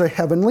 there is a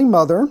Heavenly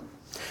Mother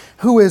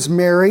who is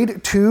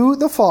married to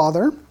the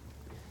Father,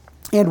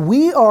 and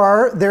we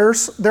are their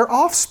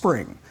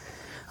offspring.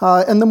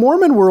 In the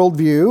Mormon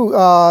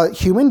worldview,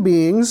 human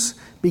beings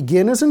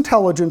begin as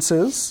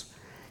intelligences,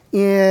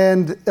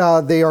 and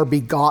they are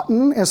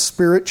begotten as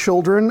spirit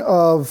children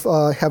of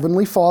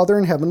Heavenly Father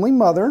and Heavenly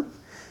Mother.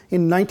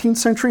 In 19th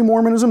century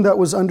Mormonism, that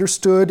was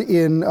understood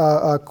in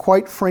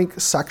quite frank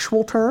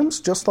sexual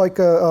terms, just like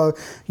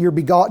you're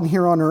begotten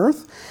here on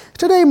earth.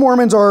 Today,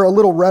 Mormons are a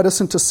little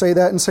reticent to say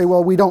that and say,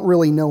 well, we don't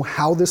really know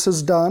how this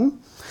is done.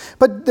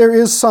 But there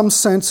is some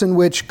sense in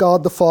which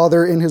God the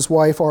Father and his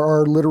wife are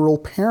our literal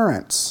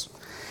parents.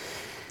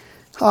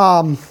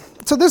 So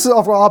this is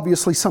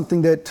obviously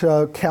something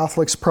that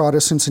Catholics,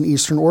 Protestants, and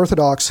Eastern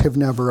Orthodox have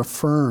never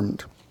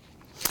affirmed.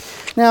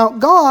 Now,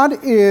 God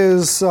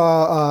is,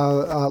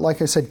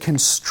 like I said,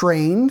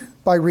 constrained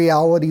by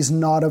realities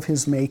not of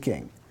his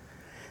making.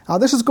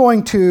 This is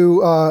going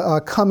to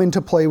come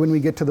into play when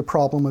we get to the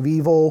problem of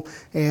evil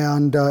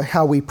and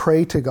how we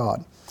pray to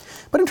God.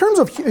 But in terms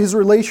of his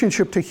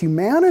relationship to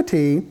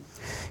humanity,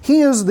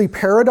 he is the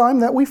paradigm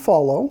that we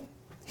follow.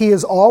 He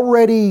has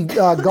already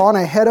gone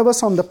ahead of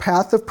us on the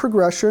path of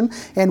progression,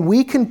 and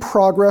we can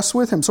progress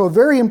with him. So a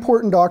very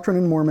important doctrine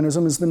in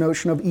Mormonism is the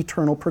notion of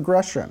eternal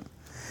progression.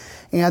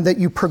 And that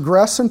you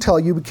progress until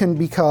you can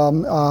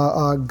become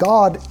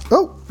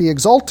be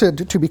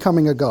exalted to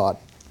becoming a God.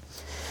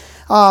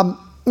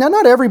 Now,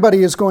 not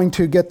everybody is going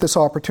to get this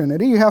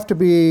opportunity. You have to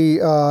be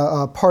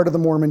a part of the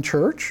Mormon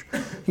Church.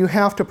 You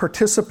have to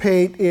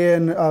participate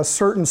in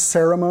certain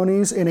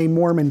ceremonies in a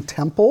Mormon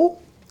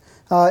temple.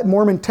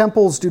 Mormon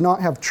temples do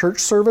not have church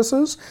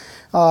services.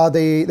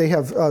 They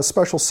have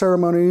special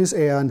ceremonies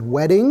and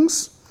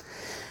weddings.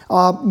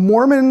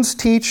 Mormons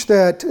teach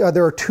that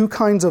there are two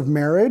kinds of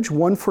marriage,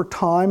 one for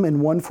time and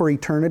one for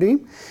eternity.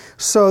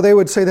 So they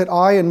would say that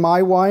I and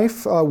my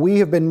wife, we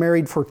have been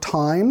married for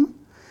time.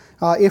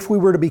 If we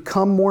were to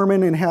become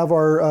Mormon and have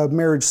our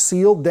marriage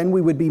sealed, then we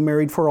would be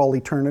married for all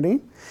eternity.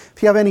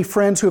 If you have any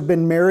friends who have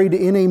been married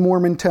in a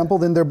Mormon temple,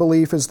 then their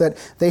belief is that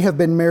they have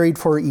been married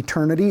for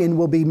eternity and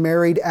will be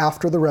married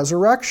after the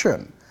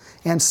resurrection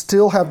and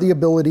still have the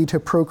ability to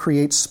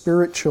procreate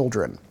spirit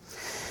children.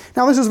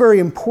 Now, this is very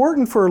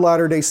important for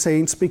Latter-day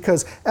Saints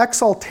because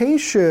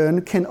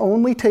exaltation can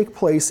only take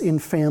place in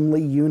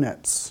family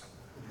units,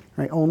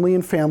 right? Only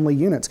in family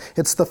units.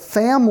 It's the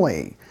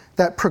family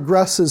that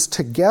progresses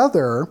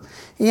together,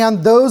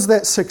 and those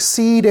that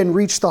succeed and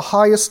reach the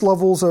highest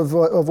levels of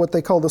what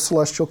they call the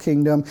celestial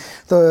kingdom,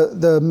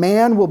 the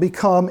man will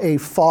become a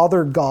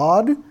father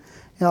god,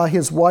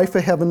 his wife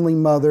a heavenly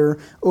mother,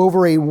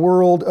 over a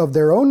world of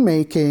their own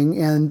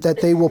making, and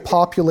that they will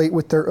populate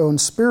with their own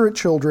spirit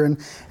children,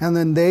 and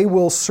then they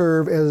will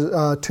serve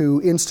as,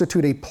 to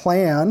institute a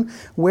plan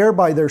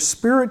whereby their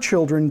spirit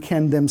children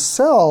can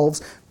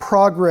themselves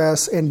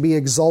progress and be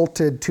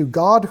exalted to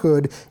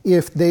godhood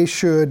if they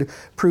should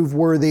prove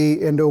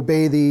worthy and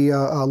obey the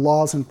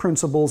laws and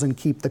principles and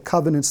keep the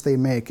covenants they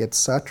make,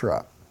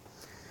 etc.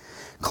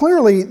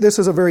 Clearly, this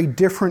is a very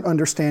different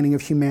understanding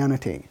of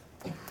humanity.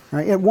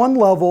 Right? At one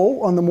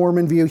level, on the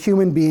Mormon view,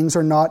 human beings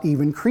are not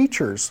even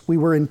creatures. We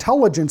were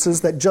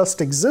intelligences that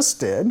just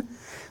existed.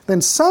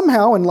 Then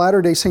somehow, and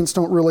Latter-day Saints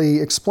don't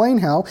really explain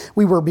how,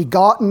 we were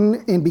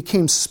begotten and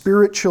became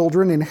spirit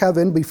children in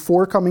heaven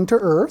before coming to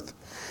earth.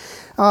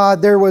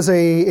 There was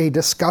a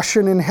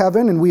discussion in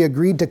heaven, and we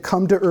agreed to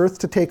come to earth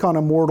to take on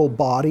a mortal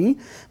body,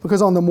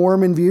 because on the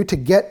Mormon view, to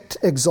get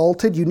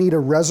exalted, you need a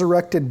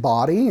resurrected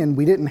body, and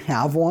we didn't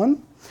have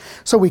one.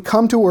 So we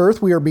come to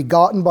earth, we are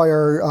begotten by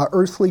our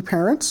earthly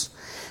parents.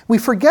 We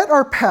forget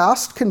our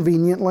past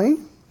conveniently,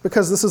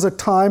 because this is a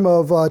time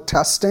of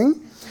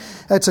testing.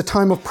 It's a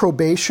time of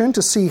probation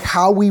to see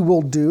how we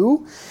will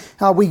do.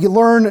 We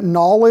learn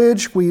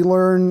knowledge. We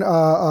learn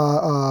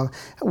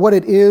what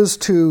it is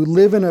to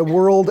live in a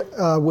world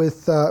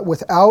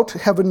without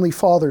Heavenly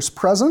Father's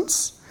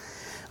presence.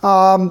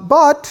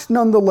 But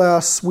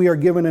nonetheless, we are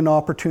given an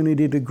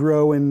opportunity to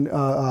grow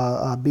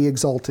and be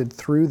exalted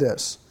through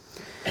this.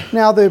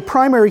 Now, the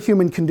primary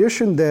human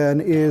condition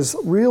then is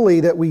really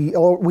that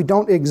we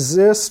don't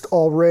exist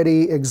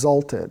already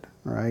exalted,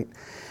 right?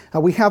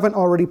 We haven't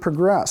already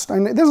progressed.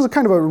 And this is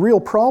kind of a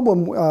real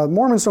problem.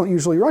 Mormons don't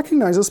usually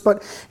recognize this,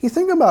 but you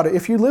think about it.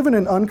 If you live in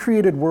an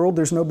uncreated world,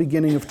 there's no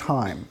beginning of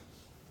time.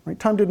 Right?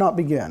 Time did not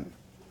begin.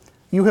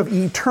 You have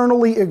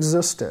eternally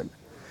existed.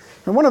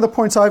 And one of the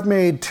points I've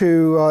made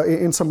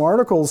in some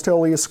articles to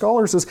LDS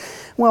scholars is,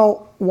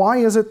 well, why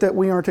is it that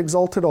we aren't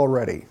exalted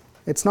already?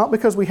 It's not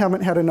because we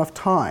haven't had enough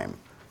time.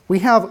 We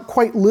have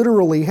quite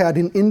literally had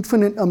an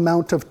infinite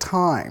amount of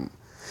time.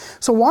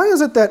 So why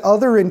is it that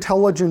other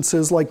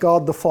intelligences like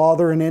God the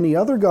Father and any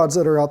other gods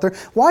that are out there,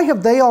 why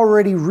have they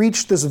already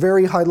reached this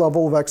very high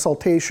level of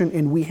exaltation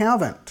and we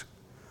haven't?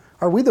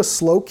 Are we the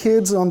slow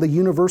kids on the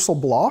universal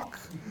block?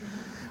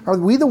 Are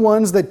we the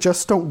ones that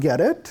just don't get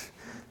it?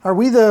 Are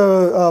we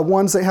the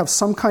ones that have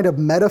some kind of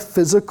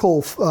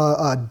metaphysical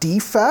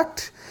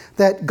defect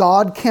that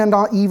God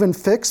cannot even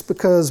fix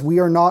because we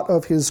are not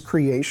of His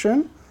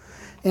creation?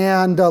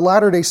 And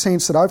Latter-day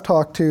Saints that I've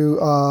talked to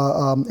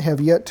have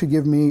yet to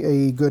give me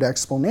a good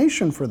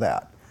explanation for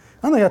that.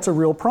 I think that's a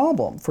real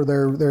problem for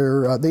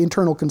the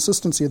internal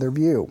consistency of their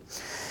view.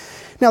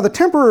 Now, the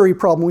temporary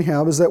problem we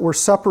have is that we're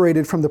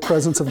separated from the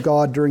presence of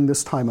God during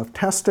this time of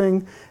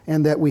testing,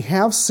 and that we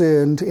have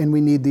sinned and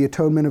we need the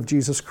atonement of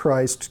Jesus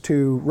Christ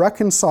to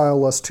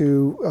reconcile us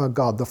to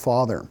God the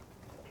Father.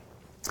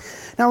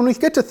 Now, when we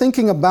get to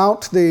thinking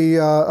about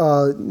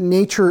the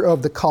nature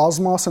of the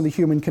cosmos and the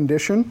human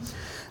condition,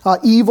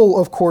 evil,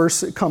 of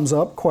course, it comes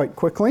up quite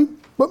quickly.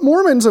 But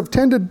Mormons have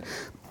tended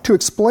to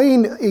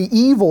explain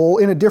evil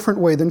in a different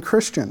way than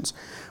Christians.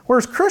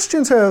 Whereas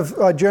Christians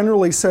have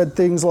generally said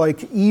things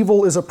like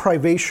evil is a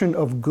privation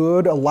of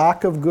good, a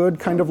lack of good,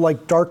 kind of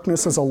like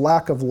darkness is a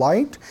lack of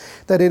light,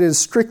 that it is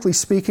strictly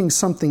speaking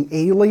something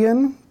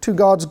alien to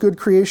God's good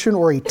creation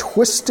or a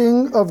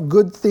twisting of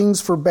good things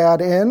for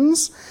bad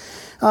ends.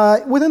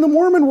 Within the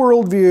Mormon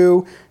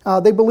worldview,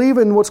 they believe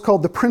in what's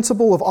called the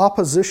principle of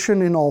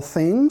opposition in all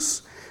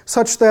things,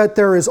 such that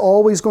there is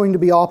always going to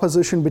be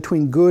opposition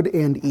between good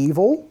and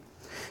evil.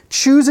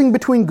 Choosing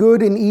between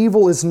good and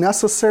evil is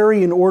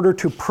necessary in order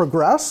to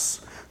progress.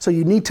 So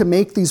you need to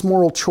make these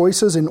moral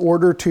choices in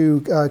order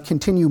to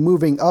continue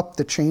moving up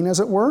the chain,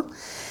 as it were.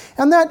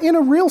 And that, in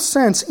a real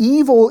sense,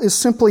 evil is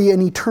simply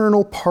an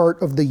eternal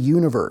part of the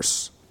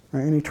universe.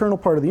 Right? An eternal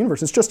part of the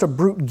universe. It's just a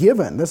brute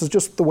given. This is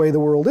just the way the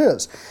world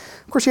is.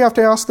 Of course, you have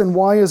to ask then,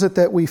 why is it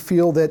that we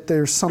feel that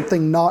there's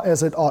something not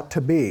as it ought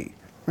to be?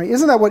 Right?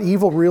 Isn't that what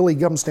evil really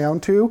comes down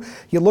to?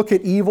 You look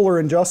at evil or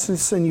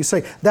injustice and you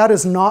say, that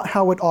is not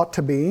how it ought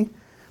to be,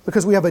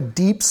 because we have a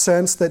deep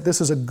sense that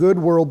this is a good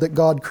world that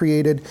God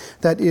created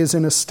that is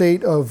in a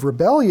state of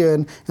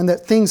rebellion, and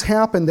that things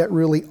happen that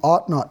really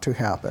ought not to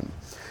happen.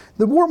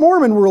 The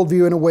Mormon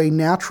worldview, in a way,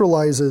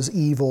 naturalizes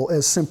evil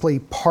as simply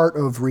part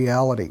of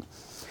reality.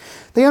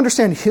 They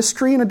understand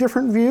history in a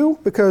different view,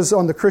 because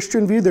on the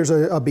Christian view, there's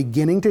a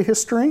beginning to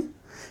history,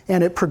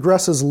 and it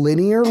progresses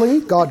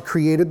linearly. God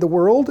created the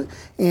world,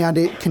 and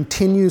it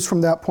continues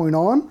from that point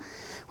on.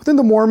 Within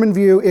the Mormon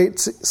view,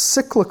 it's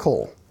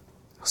cyclical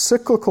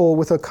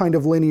with a kind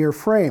of linear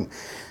frame.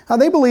 Now,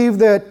 they believe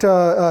that,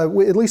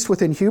 at least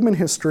within human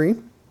history,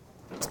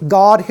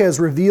 God has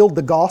revealed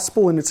the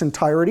gospel in its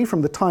entirety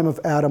from the time of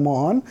Adam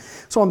on.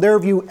 So in their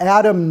view,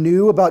 Adam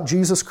knew about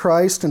Jesus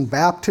Christ and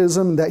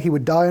baptism, that he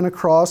would die on a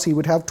cross, he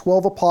would have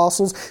 12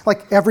 apostles,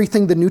 like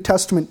everything the New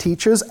Testament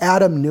teaches,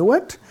 Adam knew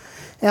it.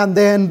 And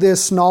then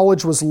this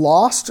knowledge was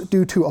lost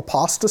due to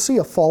apostasy,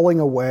 a falling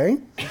away.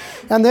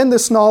 And then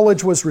this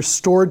knowledge was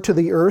restored to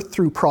the earth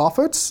through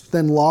prophets,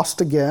 then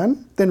lost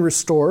again, then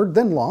restored,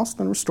 then lost,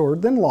 then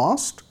restored, then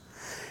lost.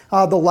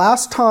 The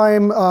last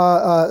time,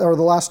 or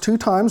the last two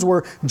times,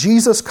 where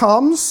Jesus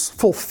comes,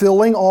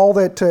 fulfilling all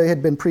that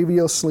had been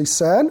previously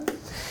said.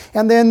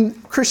 And then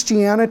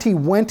Christianity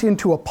went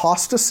into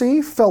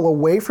apostasy, fell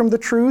away from the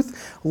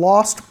truth,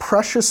 lost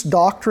precious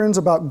doctrines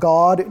about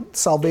God,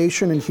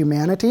 salvation, and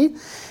humanity.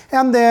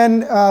 And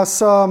then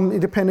some,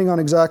 depending on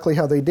exactly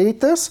how they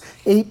date this,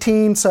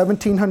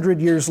 1700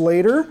 years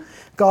later,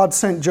 God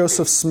sent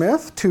Joseph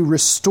Smith to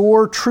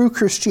restore true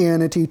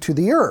Christianity to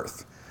the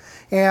earth.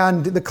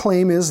 And the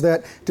claim is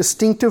that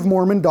distinctive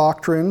Mormon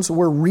doctrines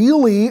were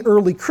really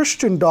early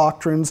Christian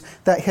doctrines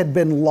that had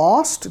been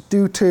lost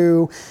due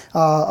to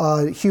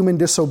human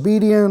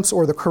disobedience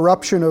or the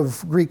corruption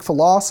of Greek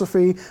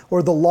philosophy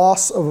or the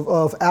loss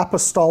of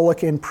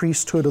apostolic and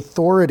priesthood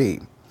authority.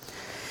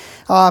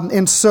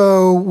 And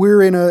so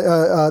we're in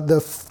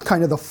the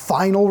kind of the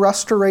final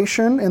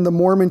restoration, and the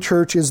Mormon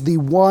Church is the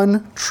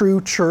one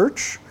true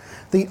church,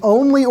 the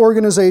only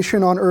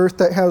organization on earth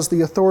that has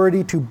the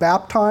authority to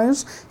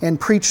baptize and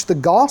preach the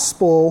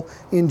gospel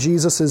in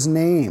Jesus'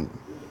 name.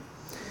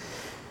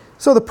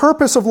 So the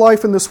purpose of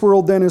life in this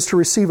world then is to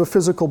receive a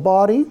physical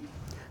body,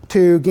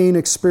 to gain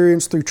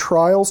experience through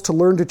trials, to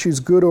learn to choose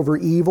good over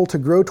evil, to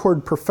grow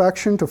toward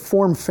perfection, to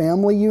form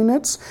family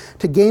units,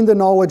 to gain the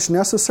knowledge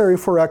necessary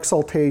for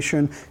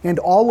exaltation, and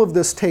all of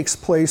this takes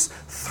place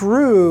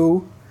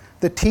through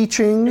the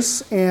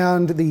teachings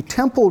and the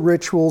temple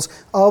rituals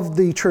of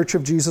the Church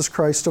of Jesus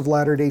Christ of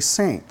Latter-day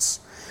Saints.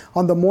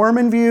 On the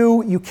Mormon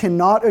view, you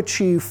cannot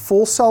achieve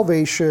full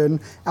salvation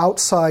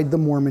outside the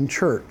Mormon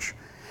Church.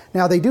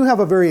 Now, they do have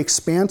a very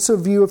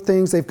expansive view of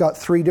things. They've got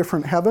 3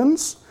 different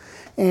heavens,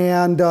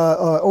 and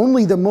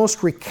only the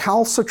most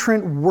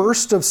recalcitrant,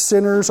 worst of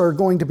sinners are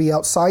going to be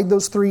outside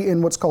those 3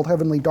 in what's called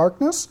heavenly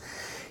darkness.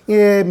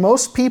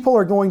 Most people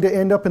are going to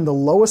end up in the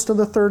lowest of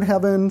the 3rd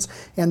heavens,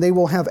 and they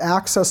will have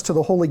access to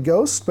the Holy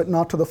Ghost, but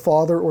not to the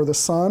Father or the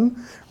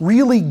Son.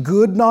 Really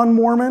good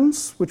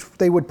non-Mormons, which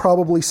they would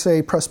probably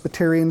say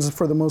Presbyterians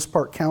for the most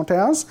part count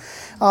as,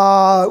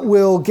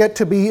 will get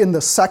to be in the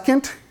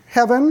 2nd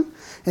heaven,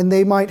 and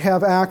they might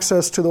have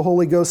access to the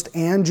Holy Ghost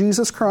and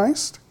Jesus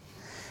Christ.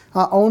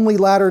 Only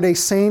Latter-day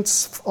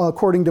Saints,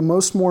 according to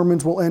most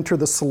Mormons, will enter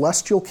the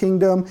celestial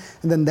kingdom,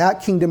 and then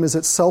that kingdom is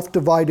itself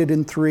divided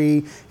in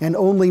 3, and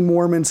only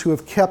Mormons who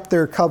have kept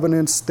their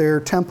covenants, their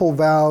temple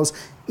vows,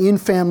 in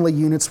family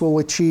units will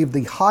achieve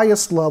the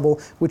highest level,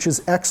 which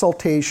is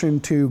exaltation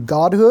to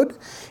godhood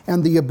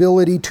and the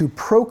ability to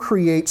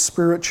procreate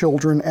spirit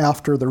children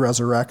after the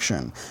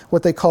resurrection,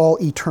 what they call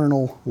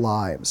eternal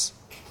lives.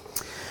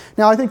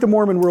 Now, I think the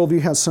Mormon worldview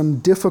has some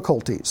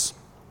difficulties.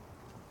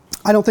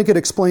 I don't think it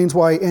explains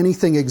why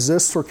anything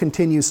exists or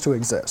continues to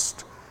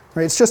exist.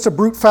 Right? It's just a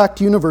brute fact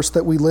universe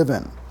that we live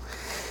in.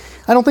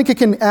 I don't think it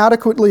can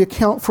adequately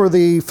account for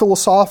the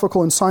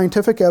philosophical and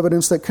scientific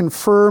evidence that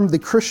confirm the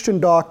Christian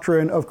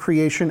doctrine of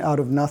creation out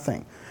of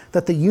nothing,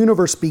 that the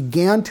universe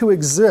began to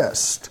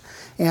exist,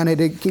 and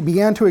it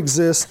began to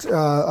exist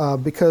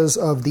because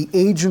of the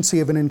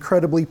agency of an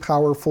incredibly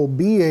powerful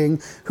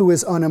being who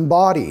is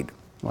unembodied,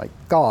 like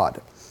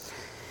God.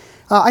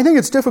 I think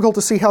it's difficult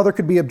to see how there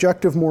could be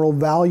objective moral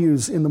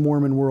values in the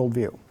Mormon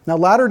worldview. Now,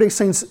 Latter-day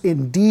Saints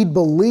indeed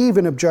believe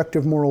in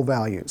objective moral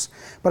values,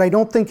 but I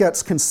don't think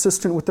that's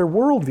consistent with their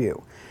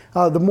worldview.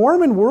 The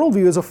Mormon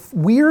worldview is a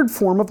weird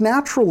form of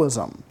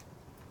naturalism.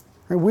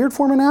 A weird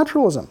form of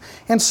naturalism.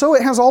 And so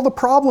it has all the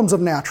problems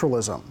of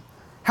naturalism.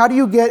 How do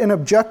you get an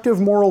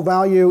objective moral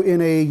value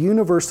in a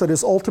universe that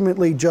is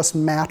ultimately just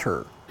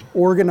matter,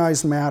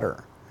 organized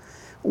matter?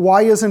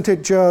 Why isn't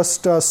it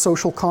just a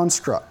social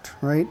construct,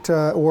 right?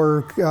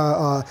 Or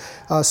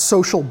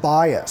social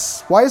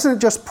bias? Why isn't it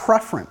just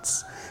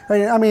preference?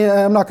 I mean,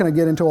 I'm not going to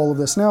get into all of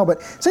this now, but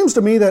it seems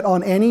to me that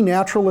on any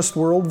naturalist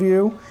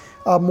worldview,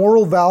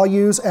 moral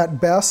values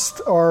at best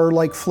are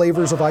like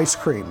flavors of ice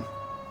cream.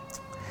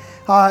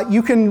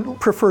 You can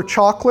prefer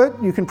chocolate,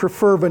 you can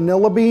prefer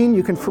vanilla bean,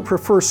 you can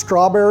prefer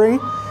strawberry,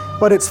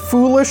 but it's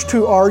foolish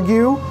to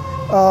argue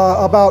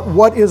about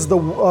what is the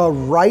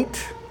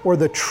right or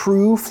the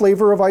true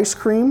flavor of ice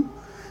cream,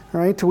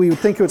 right? We would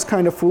think it's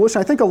kind of foolish.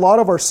 I think a lot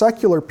of our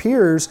secular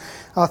peers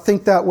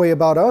think that way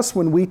about us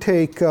when we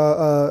take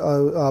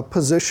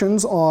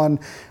positions on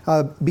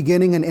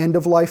beginning and end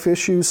of life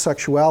issues,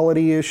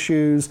 sexuality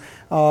issues,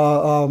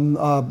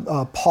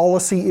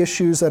 policy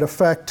issues that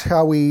affect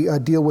how we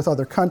deal with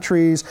other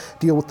countries,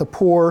 deal with the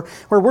poor,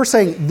 where we're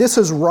saying this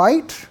is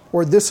right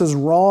or this is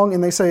wrong,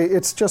 and they say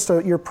it's just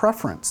your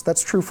preference.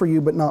 That's true for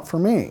you, but not for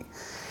me.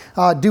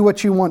 Do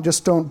what you want,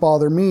 just don't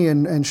bother me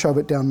and shove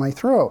it down my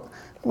throat.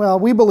 Well,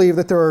 we believe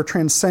that there are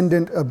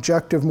transcendent,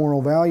 objective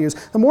moral values.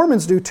 The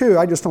Mormons do too.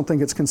 I just don't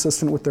think it's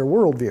consistent with their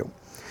worldview.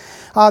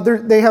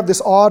 They have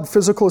this odd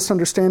physicalist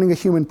understanding of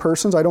human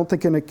persons. I don't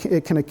think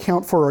it can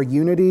account for our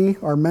unity,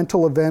 our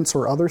mental events,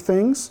 or other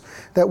things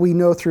that we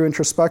know through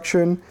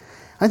introspection.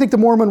 I think the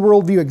Mormon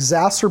worldview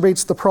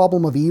exacerbates the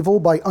problem of evil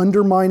by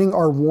undermining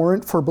our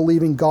warrant for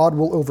believing God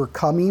will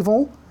overcome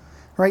evil.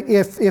 Right?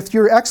 If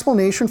your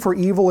explanation for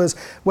evil is,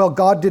 well,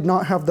 God did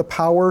not have the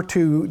power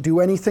to do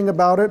anything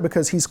about it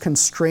because he's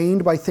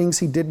constrained by things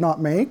he did not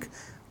make,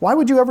 why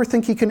would you ever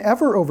think he can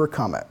ever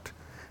overcome it?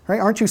 Right?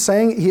 Aren't you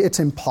saying it's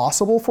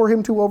impossible for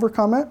him to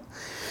overcome it?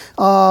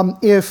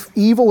 If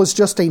evil is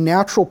just a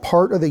natural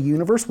part of the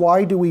universe,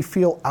 why do we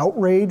feel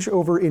outrage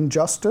over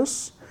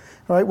injustice?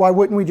 Right? Why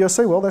wouldn't we just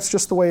say, well, that's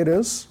just the way it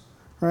is?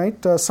 Right?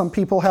 Some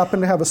people happen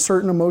to have a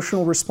certain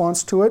emotional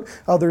response to it.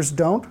 Others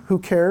don't. Who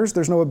cares?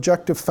 There's no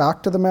objective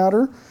fact to the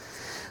matter.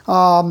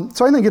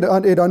 So I think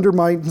it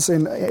undermines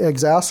and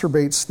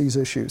exacerbates these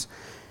issues.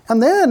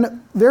 And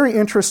then, very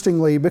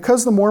interestingly,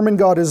 because the Mormon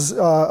God is,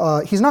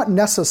 he's not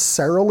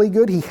necessarily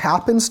good. He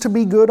happens to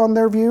be good on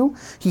their view.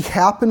 He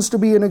happens to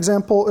be an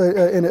example,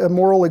 a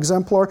moral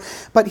exemplar.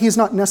 But he's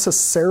not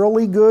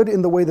necessarily good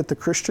in the way that the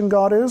Christian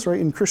God is. Right?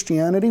 In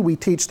Christianity, we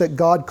teach that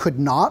God could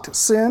not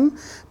sin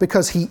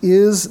because he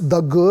is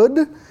the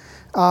good.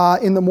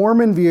 In the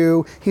Mormon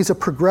view, he's a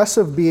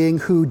progressive being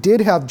who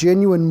did have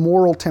genuine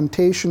moral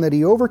temptation that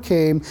he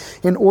overcame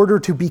in order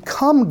to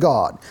become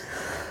God.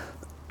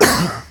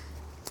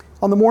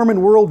 On the Mormon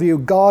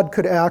worldview, God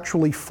could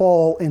actually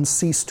fall and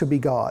cease to be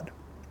God.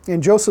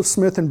 And Joseph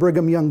Smith and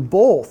Brigham Young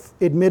both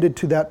admitted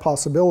to that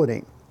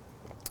possibility.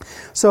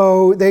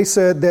 So they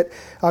said that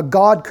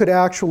God could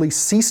actually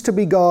cease to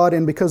be God,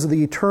 and because of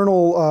the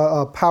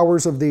eternal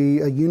powers of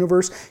the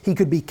universe, he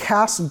could be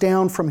cast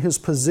down from his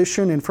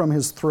position and from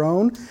his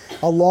throne,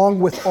 along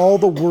with all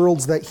the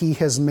worlds that he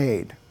has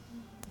made,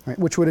 right,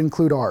 which would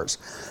include ours.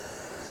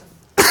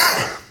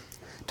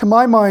 To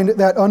my mind,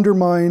 that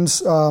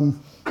undermines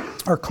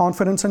our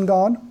confidence in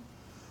God.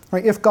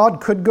 Right? If God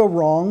could go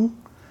wrong,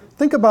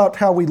 think about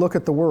how we look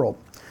at the world.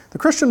 The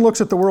Christian looks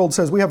at the world and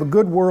says, we have a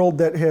good world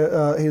that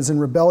is in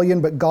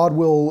rebellion, but God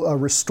will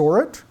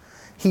restore it.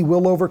 He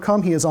will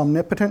overcome. He is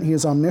omnipotent. He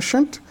is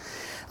omniscient.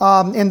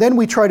 And then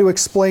we try to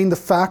explain the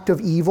fact of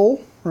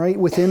evil, right,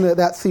 within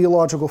that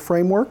theological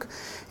framework.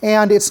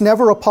 And it's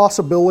never a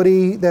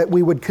possibility that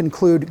we would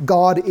conclude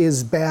God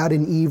is bad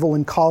and evil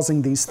and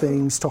causing these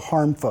things to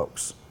harm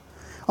folks.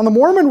 On the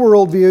Mormon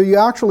worldview, you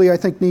actually, I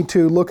think, need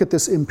to look at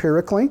this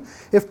empirically.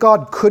 If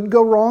God could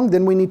go wrong,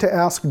 then we need to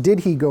ask,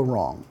 did he go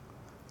wrong?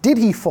 Did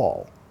he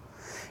fall?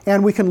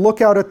 And we can look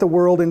out at the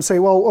world and say,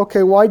 well,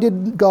 okay, why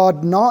did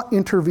God not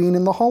intervene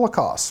in the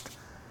Holocaust?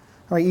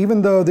 Right,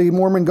 even though the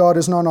Mormon God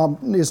is not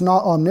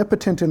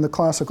omnipotent in the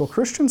classical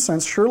Christian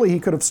sense, surely he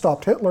could have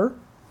stopped Hitler.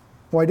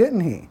 Why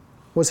didn't he?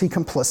 Was he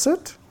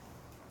complicit?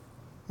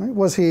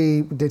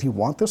 Right? Did he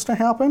want this to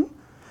happen?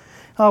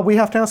 We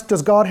have to ask,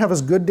 does God have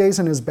his good days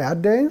and his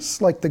bad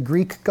days, like the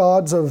Greek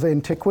gods of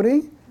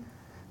antiquity?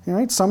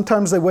 Right?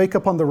 Sometimes they wake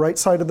up on the right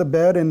side of the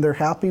bed and they're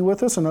happy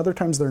with us, and other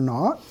times they're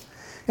not.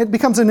 It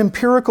becomes an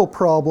empirical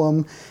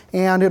problem,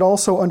 and it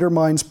also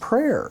undermines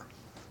prayer.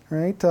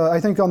 Right? I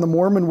think on the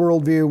Mormon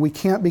worldview, we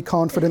can't be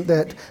confident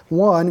that,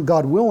 one,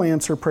 God will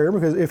answer prayer,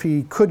 because if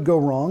he could go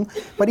wrong.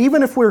 But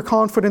even if we're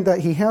confident that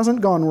he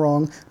hasn't gone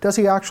wrong, does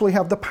he actually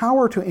have the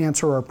power to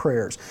answer our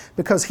prayers?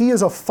 Because he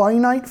is a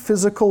finite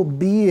physical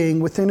being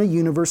within a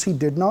universe he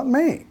did not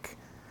make.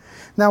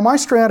 Now, my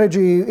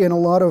strategy in a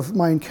lot of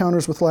my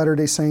encounters with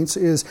Latter-day Saints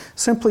is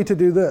simply to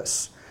do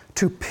this.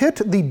 To pit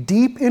the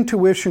deep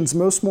intuitions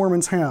most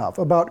Mormons have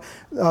about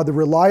the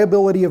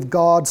reliability of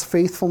God's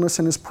faithfulness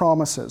and his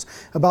promises,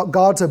 about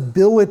God's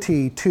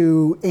ability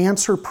to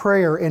answer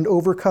prayer and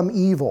overcome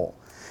evil,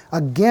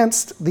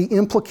 against the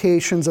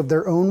implications of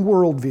their own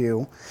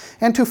worldview,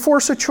 and to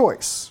force a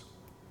choice.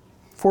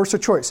 Force a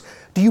choice.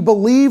 Do you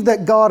believe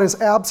that God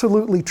is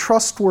absolutely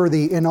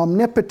trustworthy and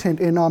omnipotent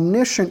and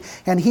omniscient,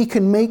 and he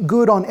can make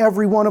good on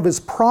every one of his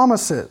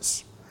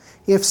promises?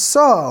 If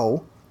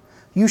so,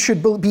 you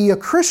should be a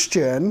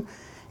Christian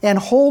and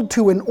hold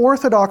to an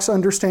orthodox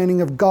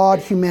understanding of God,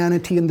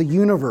 humanity, and the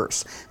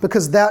universe,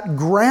 because that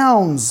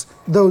grounds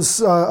those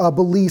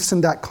beliefs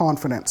and that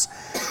confidence.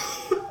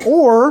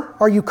 Or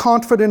are you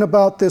confident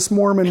about this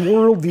Mormon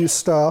worldview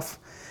stuff,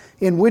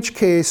 in which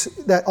case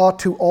that ought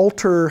to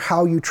alter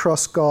how you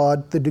trust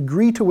God, the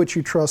degree to which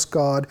you trust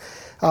God,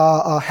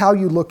 how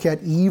you look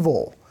at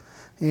evil.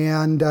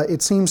 And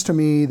it seems to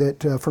me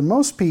that for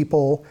most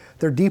people,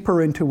 their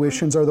deeper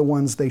intuitions are the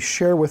ones they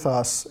share with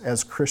us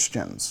as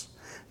Christians,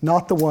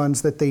 not the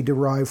ones that they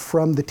derive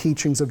from the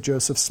teachings of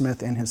Joseph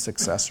Smith and his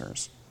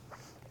successors.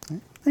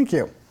 Okay. Thank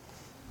you.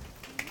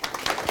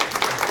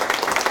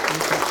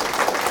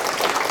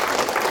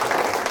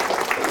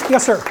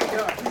 Yes, sir.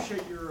 Yeah, I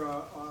appreciate your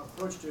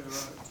approach to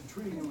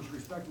treating him with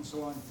respect and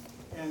so on,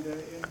 and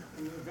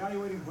in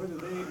evaluating whether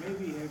they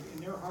maybe have,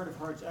 in their heart of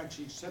hearts,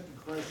 actually accepted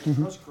Christ and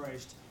trust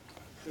Christ.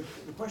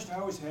 The question I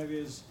always have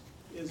is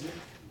it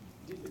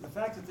the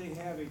fact that they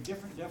have a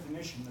different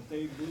definition, that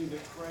they believe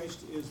that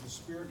Christ is the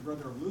spirit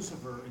brother of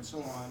Lucifer and so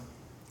on,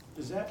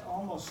 does that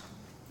almost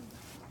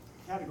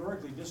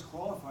categorically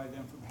disqualify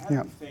them from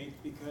having faith,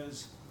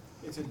 because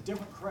it's a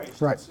different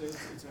Christ. Right.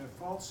 It's a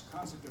false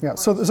concept of Yeah.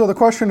 Christ. So the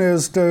question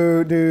is,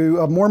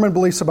 do Mormon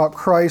beliefs about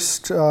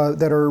Christ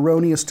that are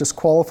erroneous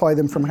disqualify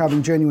them from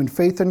having genuine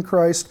faith in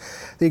Christ?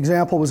 The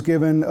example was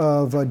given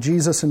of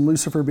Jesus and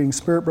Lucifer being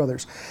spirit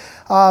brothers.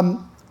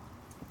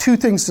 Two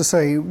things to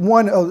say.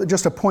 One,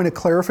 just a point of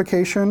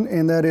clarification,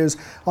 and that is,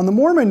 on the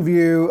Mormon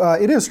view,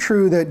 it is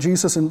true that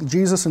Jesus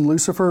and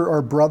Lucifer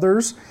are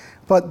brothers,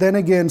 but then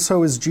again,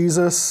 so is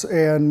Jesus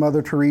and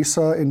Mother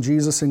Teresa, and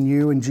Jesus and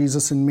you, and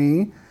Jesus and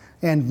me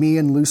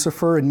and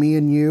Lucifer, and me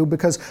and you,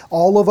 because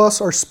all of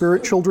us are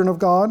spirit children of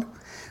God.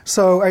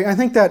 So I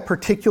think that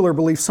particular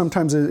belief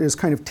sometimes is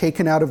kind of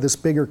taken out of this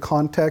bigger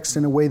context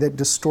in a way that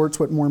distorts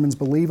what Mormons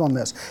believe on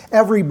this.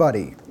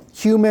 Everybody,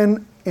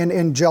 human and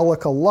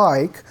angelic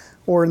alike,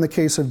 or in the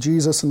case of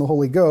Jesus and the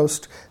Holy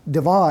Ghost,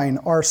 divine,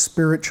 are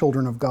spirit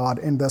children of God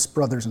and thus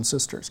brothers and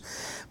sisters.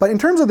 But in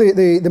terms of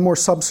the more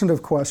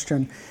substantive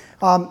question,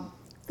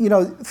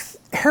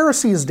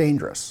 heresy is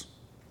dangerous,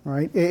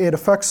 right? It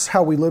affects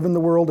how we live in the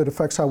world. It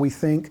affects how we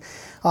think.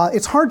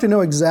 It's hard to know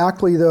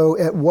exactly, though,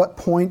 at what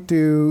point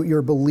do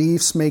your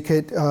beliefs make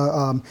it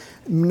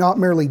not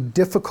merely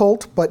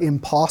difficult, but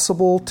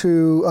impossible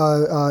to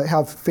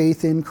have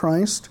faith in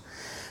Christ.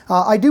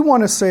 I do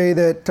want to say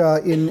that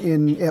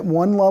at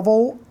one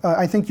level,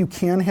 I think you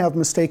can have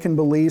mistaken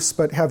beliefs,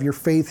 but have your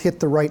faith hit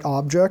the right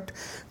object.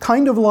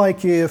 Kind of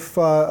like if,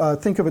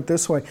 think of it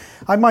this way,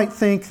 I might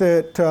think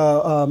that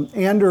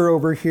Ander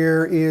over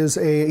here is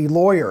a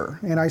lawyer,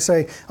 and I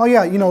say, oh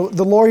yeah,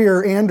 the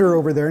lawyer Ander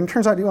over there, and it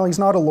turns out, he's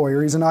not a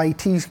lawyer, he's an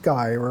IT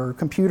guy or a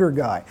computer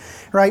guy,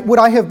 right? Would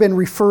I have been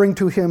referring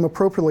to him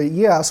appropriately?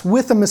 Yes,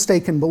 with a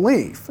mistaken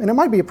belief, and it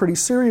might be a pretty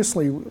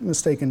seriously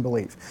mistaken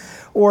belief.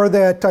 Or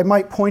that I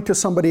might point to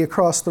somebody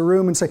across the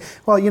room and say,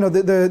 well,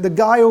 the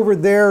guy over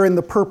there in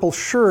the purple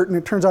shirt, and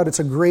it turns out it's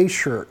a gray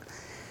shirt.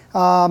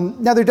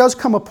 Now, there does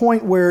come a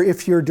point where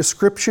if your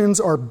descriptions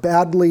are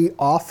badly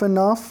off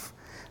enough,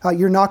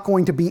 you're not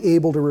going to be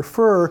able to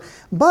refer.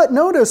 But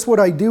notice what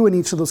I do in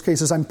each of those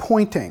cases. I'm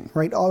pointing,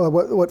 right?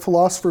 What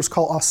philosophers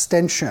call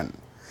ostension.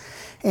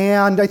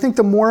 And I think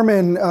the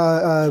Mormon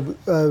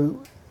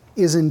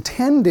is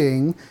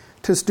intending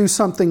to do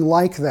something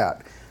like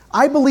that.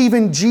 I believe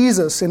in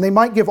Jesus, and they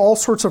might give all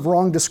sorts of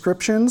wrong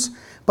descriptions,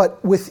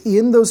 but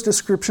within those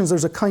descriptions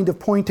there's a kind of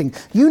pointing.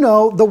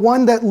 The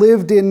one that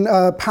lived in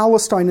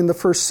Palestine in the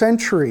first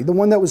century, the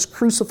one that was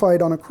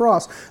crucified on a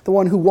cross, the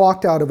one who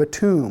walked out of a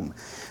tomb.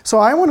 So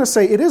I want to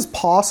say it is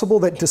possible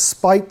that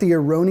despite the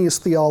erroneous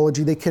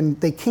theology, they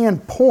can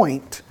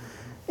point,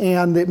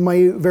 and it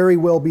may very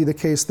well be the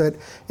case that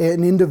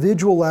an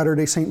individual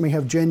Latter-day Saint may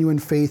have genuine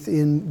faith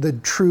in the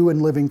true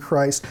and living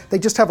Christ. They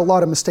just have a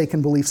lot of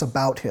mistaken beliefs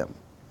about him.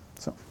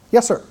 So,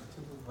 yes, sir.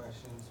 Two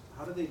questions.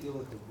 How do they deal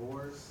with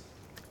divorce?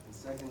 And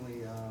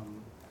secondly,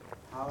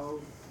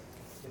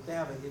 if they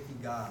have an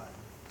iffy God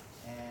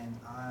and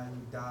I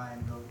die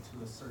and go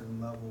to a certain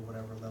level,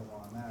 whatever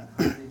level I'm at,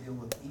 how do they deal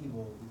with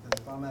evil?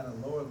 Because if I'm at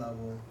a lower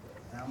level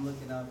and I'm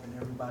looking up and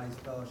everybody's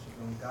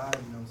fellowshipping with God,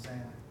 you know what I'm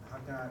saying? How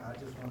can I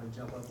just want to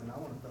jump up and I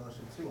want to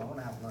fellowship too. I want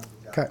to have lunch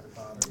with God the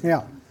Father.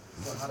 Yeah.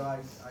 So how do I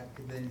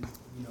could then,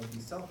 be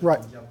selfish Right.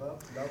 and jump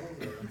up levels?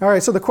 All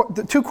right, so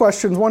the two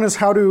questions. One is,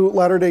 how do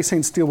Latter-day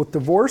Saints deal with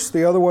divorce?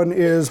 The other one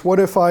is, what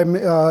if I'm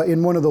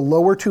in one of the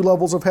lower two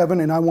levels of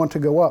heaven and I want to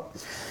go up?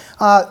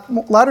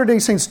 Latter-day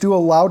Saints do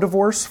allow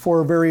divorce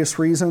for various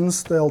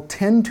reasons. They'll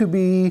tend to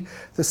be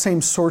the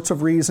same sorts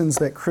of reasons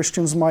that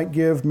Christians might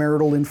give: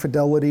 marital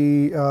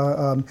infidelity,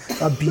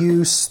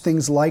 abuse,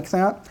 things like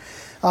that.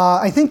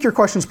 I think your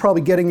question is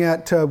probably getting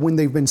at when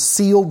they've been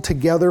sealed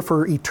together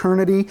for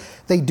eternity.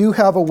 They do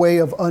have a way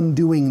of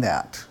undoing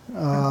that.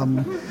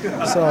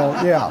 So,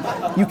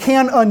 yeah, you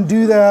can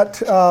undo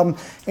that,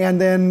 and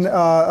then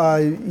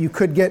you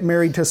could get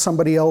married to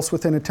somebody else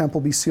within a temple,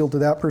 be sealed to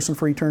that person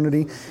for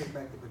eternity.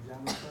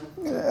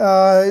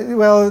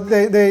 Well,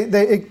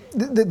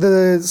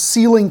 the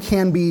sealing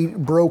can be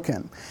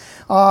broken.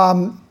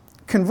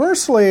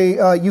 Conversely,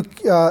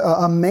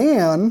 a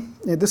man,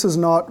 this is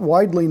not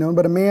widely known,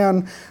 but a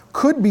man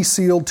could be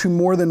sealed to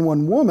more than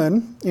one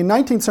woman. In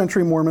 19th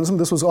century Mormonism,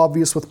 this was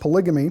obvious with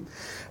polygamy.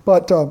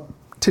 But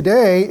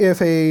today,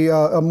 if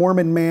a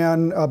Mormon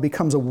man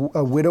becomes a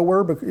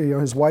widower,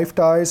 his wife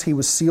dies, he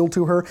was sealed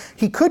to her,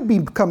 he could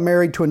become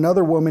married to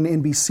another woman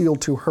and be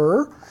sealed to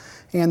her.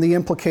 And the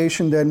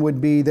implication then would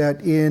be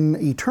that in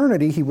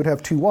eternity, he would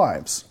have two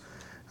wives.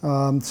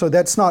 So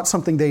that's not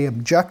something they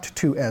object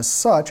to as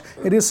such.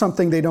 It is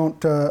something they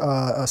don't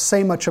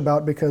say much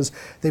about because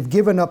they've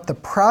given up the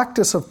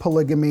practice of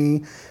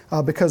polygamy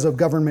because of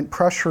government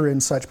pressure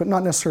and such, but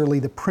not necessarily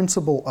the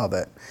principle of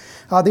it.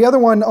 The other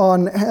one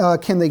on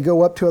can they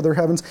go up to other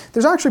heavens?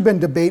 There's actually been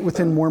debate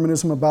within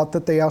Mormonism about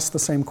that. They ask the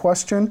same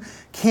question.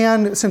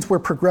 Since we're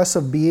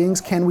progressive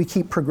beings, can we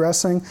keep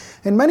progressing?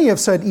 And many have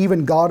said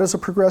even God is a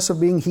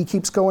progressive being. He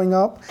keeps going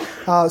up.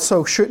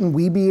 So shouldn't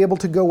we be able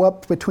to go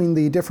up between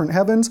the different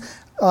heavens?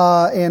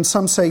 And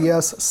some say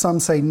yes, some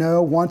say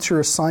no. Once you're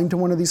assigned to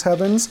one of these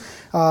heavens,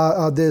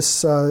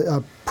 this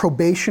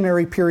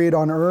probationary period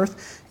on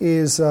earth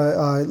is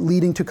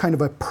leading to kind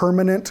of a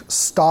permanent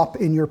stop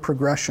in your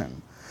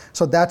progression.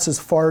 So that's as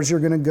far as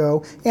you're going to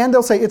go. And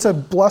they'll say it's a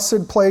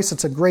blessed place,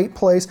 it's a great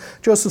place.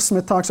 Joseph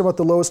Smith talks about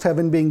the lowest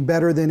heaven being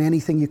better than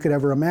anything you could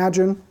ever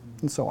imagine,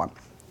 and so on.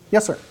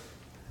 Yes, sir?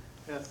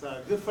 Yes,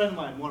 a good friend of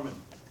mine, Mormon,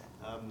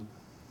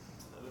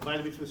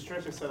 invited me to his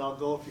church. I said, I'll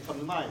go if you come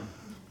to mine.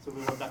 So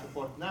we went back and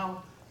forth.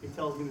 Now he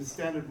tells me the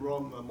standard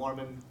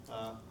Mormon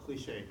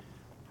cliche.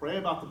 Pray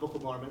about the Book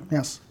of Mormon.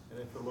 Yes. And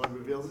if the Lord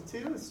reveals it to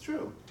you, it's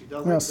true. If he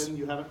doesn't, Yes. then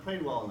you haven't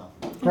prayed well enough.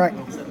 Right.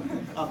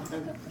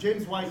 And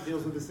James White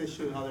deals with this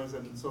issue and others,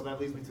 and so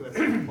that leads me to that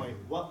second point.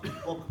 What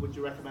book would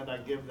you recommend I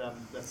give them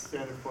that's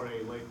standard for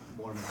a lay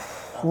Mormon?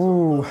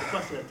 So the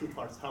question had two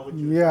parts. How would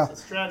you address the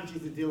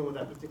strategies to deal with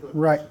that particular question?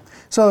 Right.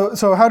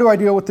 So how do I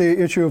deal with the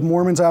issue of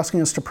Mormons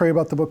asking us to pray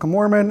about the Book of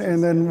Mormon,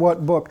 and then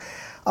what book?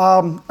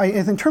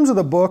 In terms of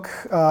the book,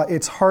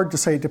 it's hard to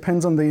say. It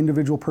depends on the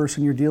individual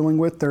person you're dealing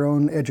with, their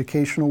own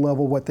educational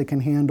level, what they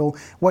can handle,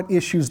 what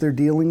issues they're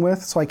dealing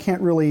with. So I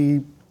can't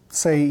really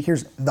say,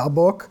 here's the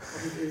book.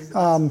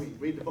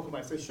 Read the book and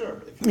I say,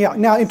 sure. Yeah.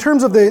 Now, in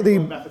terms of the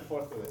back and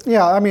forth with it.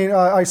 yeah, I mean,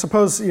 I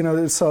suppose,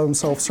 it's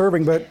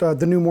self-serving, but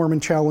the New Mormon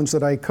Challenge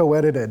that I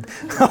co-edited.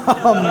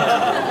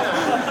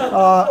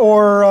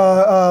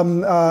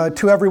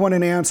 To Everyone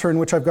an Answer, in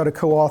which I've got a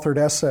co-authored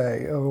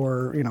essay,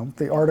 or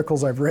the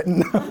articles I've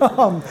written.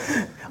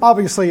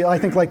 Obviously, I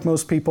think like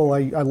most people,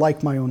 I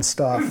like my own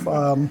stuff.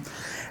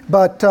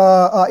 But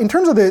in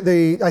terms of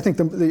I think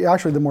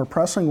actually the more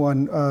pressing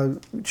one,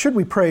 should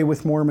we pray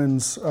with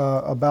Mormons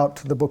about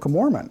the Book of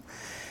Mormon?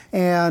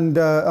 And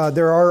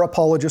there are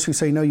apologists who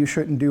say, no, you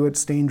shouldn't do it,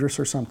 it's dangerous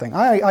or something.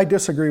 I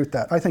disagree with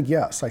that. I think,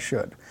 yes, I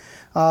should.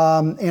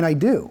 And I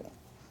do.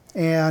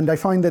 And I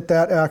find that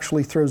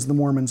actually throws the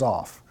Mormons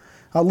off.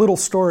 A little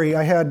story,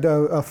 I had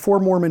 4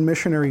 Mormon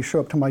missionaries show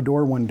up to my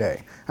door one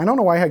day. I don't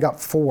know why I got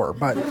 4,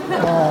 but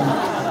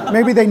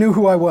maybe they knew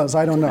who I was,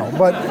 I don't know.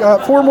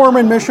 But 4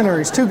 Mormon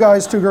missionaries, 2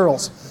 guys, 2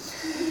 girls.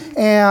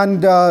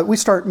 And we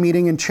start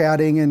meeting and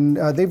chatting, and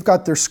they've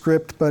got their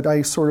script, but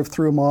I sort of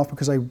threw them off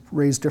because I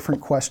raised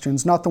different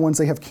questions, not the ones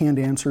they have canned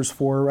answers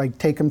for. I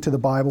take them to the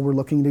Bible. We're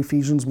looking at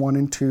Ephesians 1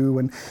 and 2,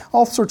 and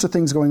all sorts of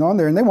things going on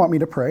there, and they want me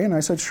to pray, and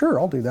I said, sure,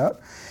 I'll do that.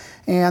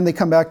 And they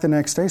come back the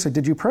next day and say,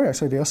 did you pray? I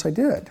said, yes, I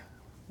did.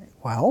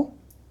 Well,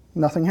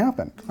 nothing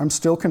happened. I'm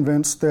still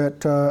convinced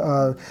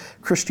that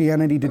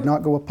Christianity did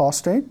not go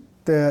apostate,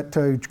 that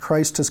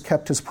Christ has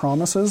kept his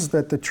promises,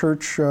 that the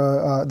church,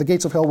 the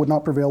gates of hell would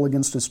not prevail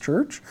against his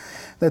church,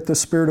 that the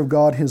Spirit of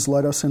God has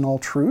led us in all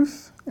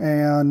truth,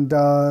 and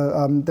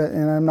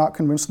I'm not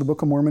convinced the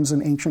Book of Mormon is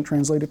an ancient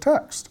translated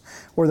text,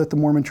 or that the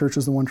Mormon church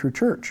is the one true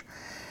church.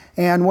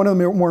 And one of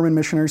the Mormon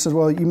missionaries said,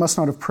 well, you must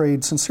not have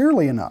prayed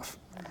sincerely enough.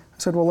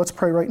 I said, well, let's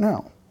pray right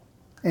now.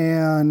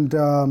 And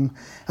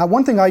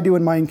one thing I do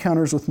in my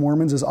encounters with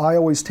Mormons is I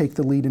always take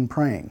the lead in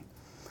praying.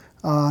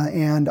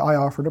 And I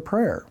offered a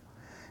prayer.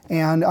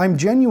 And I'm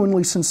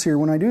genuinely sincere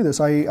when I do this.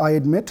 I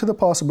admit to the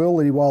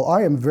possibility, while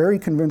I am very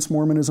convinced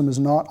Mormonism is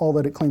not all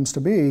that it claims to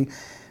be,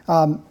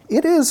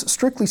 it is,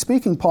 strictly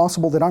speaking,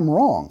 possible that I'm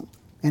wrong.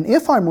 And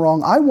if I'm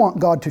wrong, I want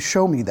God to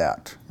show me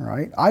that,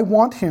 right? I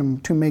want him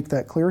to make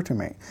that clear to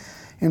me.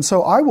 And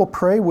so I will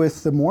pray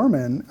with the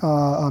Mormon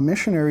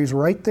missionaries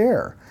right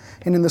there.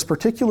 And in this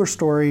particular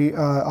story,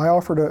 I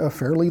offered a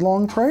fairly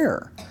long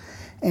prayer.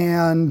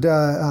 And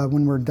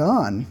when we're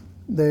done,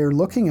 they're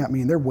looking at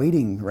me and they're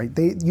waiting, right?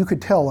 You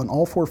could tell on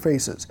all 4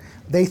 faces,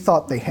 they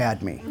thought they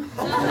had me.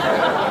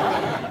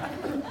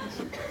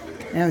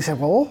 And I said,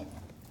 well,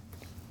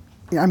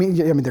 I mean,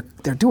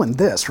 they're doing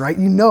this, right?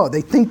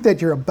 They think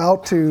that you're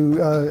about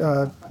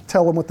to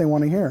tell them what they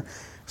want to hear.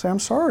 Say, I'm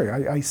sorry,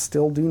 I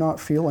still do not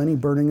feel any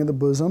burning of the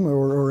bosom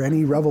or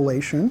any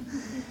revelation.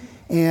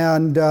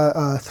 And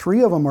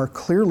 3 of them are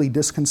clearly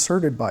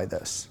disconcerted by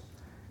this.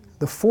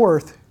 The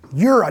 4th,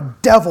 you're a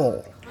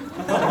devil.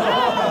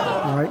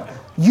 All right?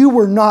 You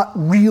were not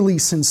really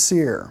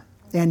sincere,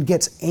 and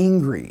gets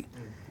angry.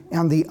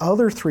 And the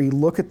other 3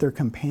 look at their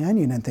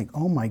companion and think,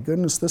 oh my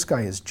goodness, this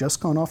guy has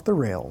just gone off the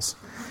rails.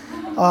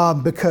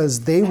 Because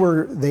they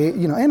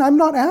and I'm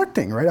not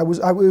acting, right? I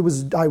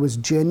was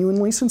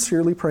genuinely,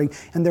 sincerely praying,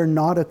 and they're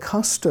not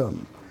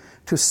accustomed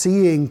to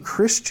seeing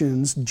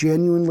Christians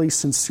genuinely,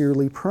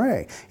 sincerely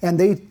pray. And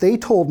they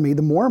told me,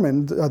 the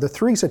Mormon, the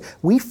 3 said,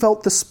 we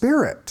felt the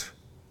Spirit.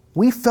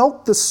 We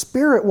felt the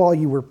Spirit while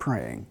you were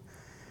praying.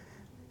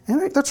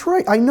 And that's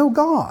right, I know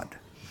God.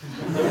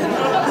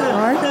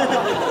 Right?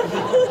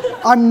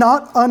 I'm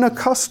not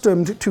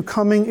unaccustomed to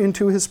coming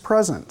into his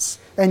presence.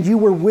 And you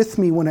were with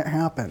me when it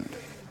happened.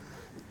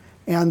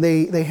 And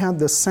they had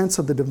this sense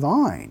of the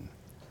divine.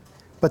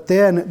 But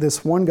then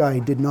this one guy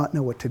did not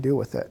know what to do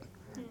with it.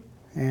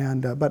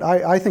 And but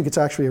I think it's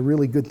actually a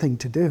really good thing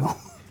to do.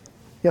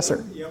 Yes,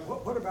 sir? Yeah,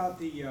 what about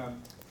the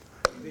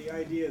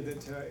idea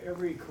that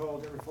every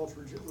cult, every false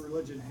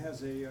religion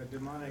has a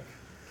demonic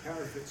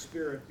counterfeit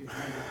spirit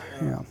behind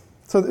it? Yeah.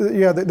 So,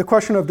 the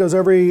question of does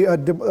every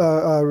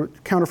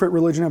counterfeit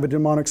religion have a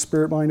demonic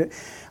spirit behind it?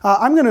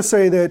 I'm going to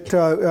say that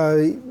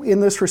in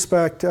this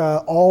respect,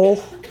 all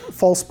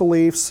false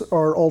beliefs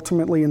are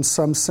ultimately, in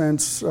some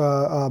sense,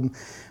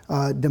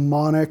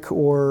 demonic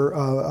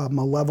or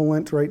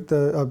malevolent. Right?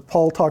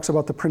 Paul talks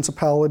about the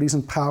principalities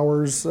and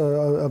powers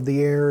of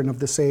the air and of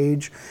this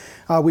age.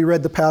 We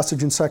read the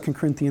passage in 2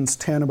 Corinthians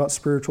 10 about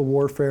spiritual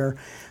warfare.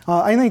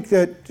 I think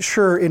that,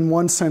 sure, in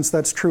one sense,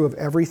 that's true of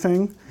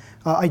everything.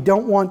 I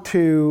don't want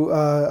to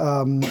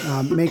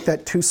make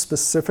that too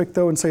specific,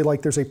 though, and say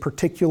like there's a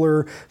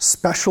particular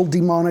special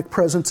demonic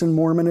presence in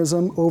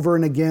Mormonism over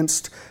and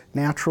against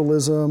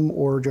naturalism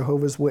or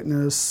Jehovah's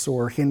Witness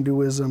or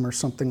Hinduism or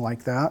something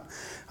like that.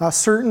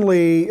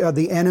 Certainly,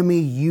 the enemy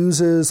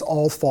uses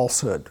all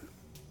falsehood,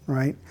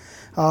 right?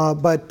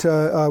 But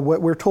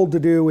what we're told to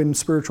do in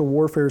spiritual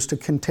warfare is to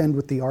contend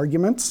with the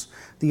arguments,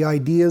 the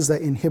ideas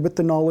that inhibit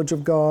the knowledge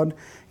of God,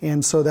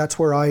 and so that's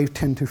where I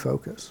tend to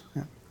focus.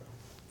 Yeah.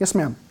 Yes,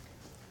 ma'am.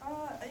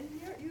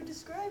 You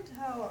described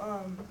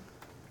how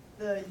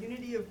the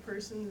unity of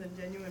persons and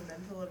genuine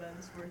mental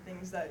events were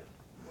things that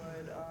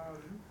would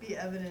be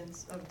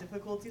evidence of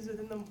difficulties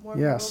within the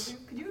Mormon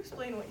worldview. Could you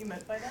explain what you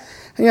meant by that?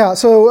 Yeah,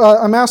 so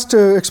I'm asked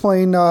to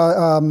explain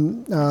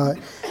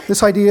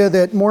this idea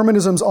that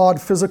Mormonism's odd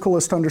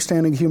physicalist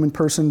understanding of human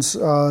persons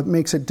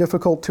makes it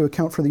difficult to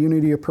account for the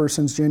unity of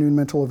persons, genuine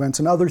mental events,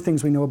 and other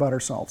things we know about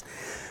ourselves.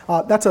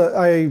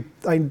 I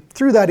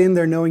threw that in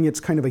there knowing it's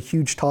kind of a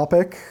huge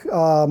topic.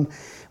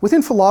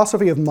 Within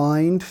philosophy of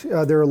mind,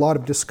 there are a lot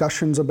of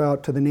discussions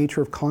about the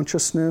nature of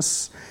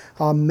consciousness,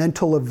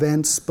 mental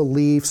events,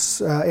 beliefs,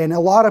 and a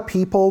lot of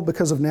people,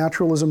 because of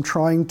naturalism,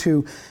 trying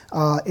to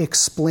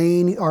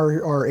explain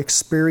our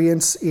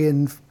experience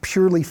in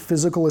purely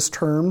physicalist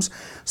terms,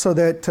 so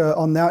that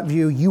on that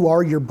view, you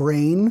are your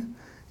brain,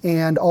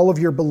 and all of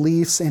your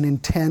beliefs and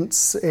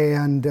intents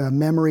and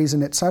memories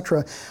and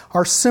etc.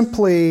 are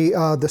simply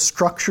the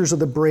structures of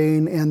the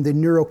brain and the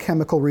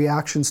neurochemical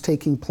reactions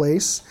taking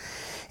place.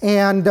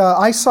 And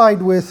I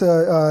side with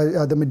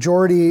the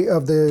majority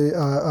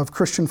of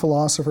Christian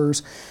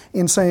philosophers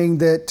in saying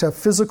that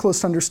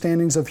physicalist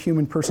understandings of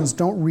human persons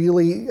don't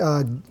really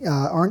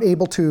aren't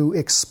able to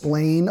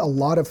explain a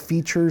lot of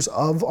features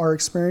of our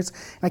experience.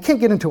 And I can't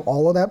get into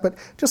all of that, but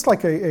just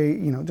like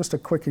just a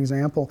quick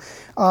example.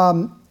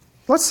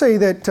 Let's say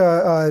that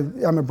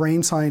I'm a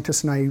brain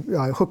scientist and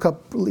I hook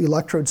up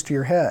electrodes to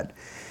your head.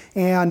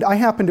 And I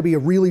happen to be a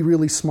really,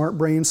 really smart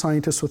brain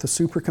scientist with a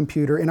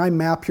supercomputer, and I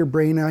map your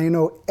brain and I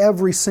know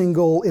every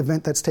single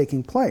event that's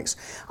taking place.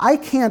 I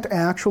can't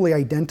actually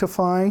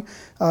identify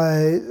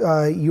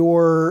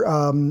your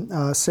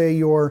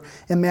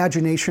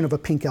imagination of a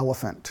pink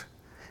elephant,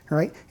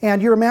 right?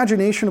 And your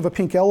imagination of a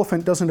pink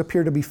elephant doesn't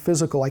appear to be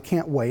physical. I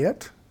can't weigh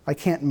it. I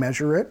can't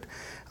measure it.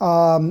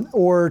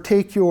 Or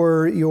take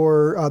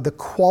the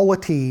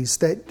qualities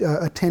that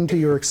attend to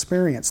your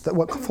experience, that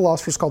what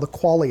philosophers call the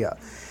qualia.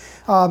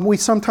 We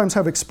sometimes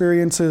have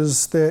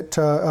experiences that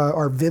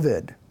are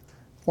vivid,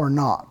 or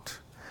not,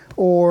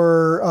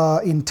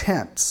 or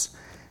intense.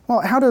 Well,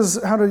 how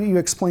do you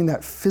explain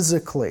that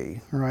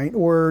physically, right?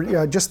 Or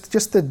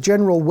just the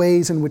general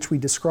ways in which we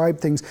describe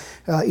things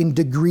in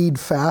degreed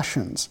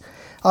fashions.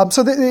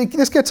 So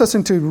this gets us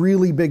into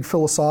really big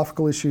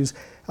philosophical issues.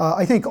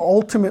 I think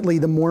ultimately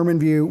the Mormon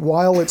view,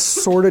 while it's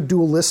sort of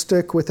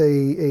dualistic with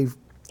a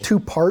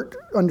two-part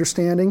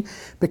understanding,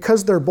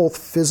 because they're both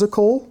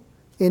physical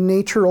in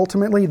nature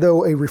ultimately,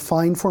 though a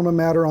refined form of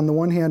matter on the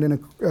one hand and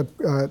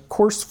a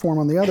coarse form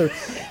on the other,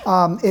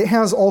 it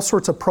has all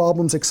sorts of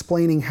problems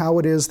explaining how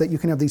it is that you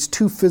can have these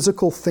two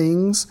physical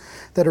things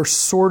that are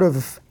sort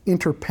of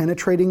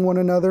interpenetrating one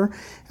another,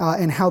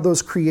 and how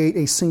those create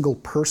a single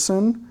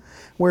person.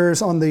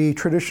 Whereas on the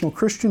traditional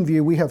Christian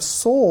view, we have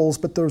souls,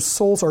 but those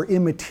souls are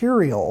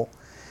immaterial.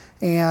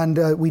 And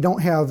we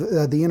don't have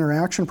the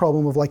interaction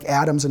problem of like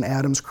atoms and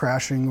atoms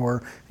crashing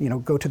or,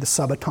 go to the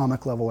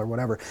subatomic level or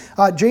whatever.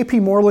 J.P.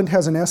 Moreland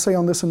has an essay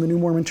on this in the New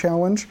Mormon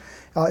Challenge.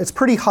 It's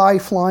pretty high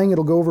flying.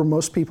 It'll go over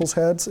most people's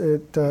heads.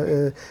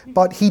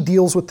 But he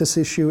deals with this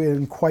issue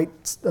in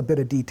quite a bit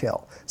of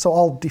detail. So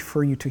I'll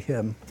defer you to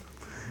him.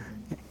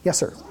 Yes,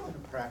 sir. In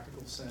a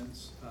practical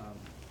sense,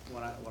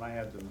 when I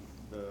had the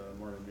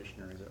Mormon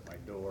missionaries at my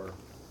door,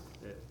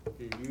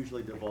 it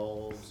usually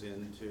devolves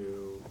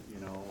into,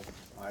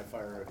 I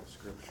fire a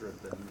scripture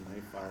at them and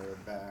they fire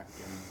it back,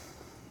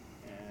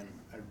 and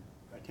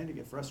I tend to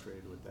get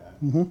frustrated with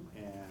that. Mm-hmm.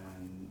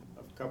 And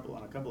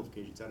on a couple of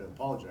occasions I had to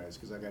apologize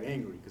because I got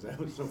angry because I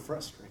was so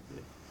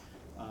frustrated.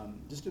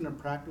 Just in a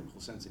practical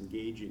sense,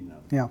 engaging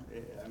them. Yeah.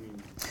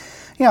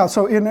 Yeah,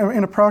 so in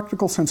a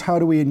practical sense, how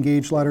do we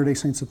engage Latter-day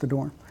Saints at the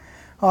door?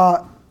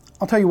 I'll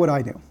tell you what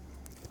I do.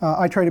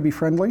 I try to be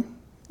friendly.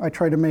 I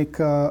try to make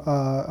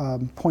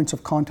points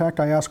of contact.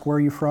 I ask, where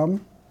are you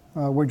from?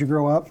 Where'd you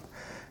grow up?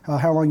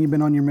 How long you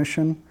been on your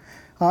mission?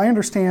 I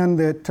understand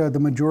that the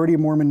majority of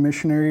Mormon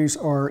missionaries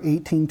are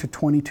 18 to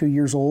 22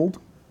 years old.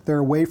 They're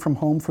away from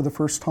home for the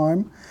first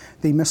time.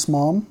 They miss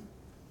mom,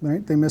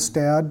 right? They miss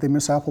dad. They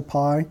miss apple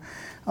pie.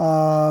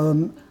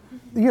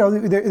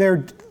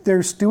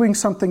 they're doing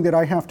something that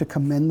I have to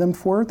commend them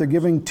for. They're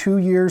giving 2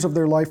 years of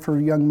their life for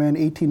young men,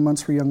 18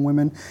 months for young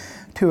women,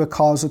 to a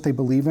cause that they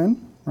believe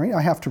in, right?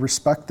 I have to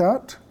respect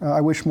that.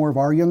 I wish more of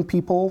our young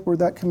people were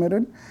that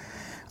committed.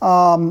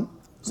 And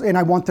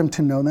I want them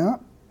to know that.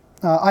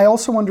 I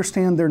also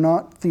understand they're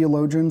not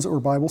theologians or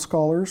Bible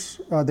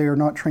scholars. They are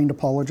not trained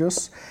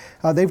apologists.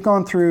 They've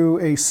gone through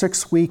a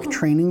 6-week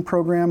training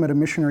program at a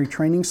missionary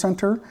training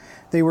center.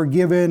 They were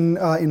given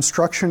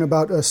instruction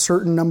about a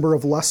certain number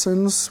of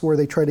lessons where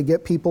they try to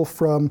get people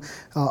from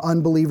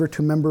unbeliever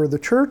to member of the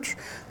church.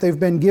 They've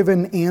been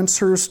given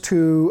answers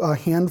to a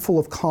handful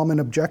of common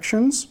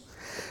objections.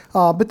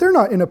 But they're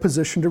not in a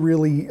position to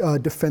really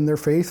defend their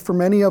faith. For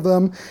many of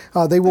them,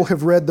 they will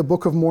have read the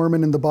Book of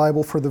Mormon and the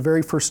Bible for the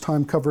very first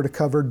time cover to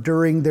cover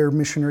during their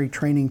missionary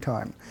training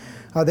time.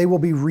 They will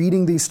be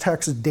reading these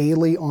texts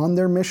daily on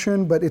their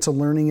mission, but it's a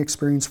learning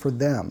experience for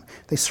them.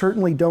 They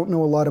certainly don't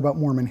know a lot about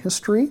Mormon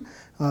history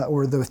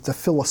or the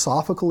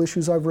philosophical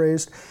issues I've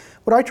raised.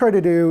 What I try to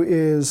do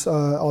is,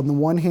 on the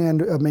one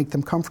hand, make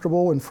them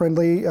comfortable and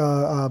friendly.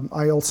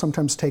 I'll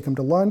sometimes take them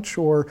to lunch,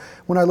 or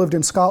when I lived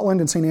in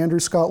Scotland, in St.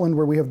 Andrews, Scotland,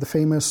 where we have the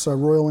famous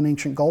Royal and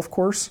Ancient Golf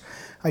Course,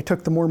 I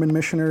took the Mormon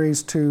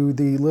missionaries to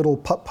the little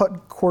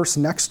putt-putt course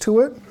next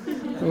to it,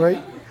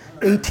 right?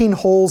 18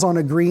 holes on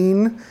a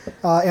green.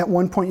 At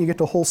one point you get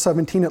to hole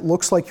 17. It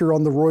looks like you're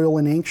on the Royal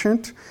and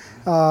Ancient.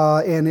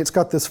 And it's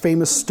got this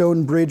famous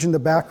stone bridge in the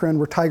background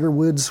where Tiger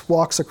Woods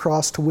walks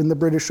across to win the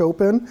British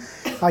Open.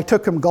 I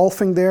took him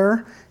golfing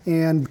there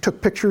and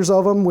took pictures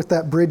of him with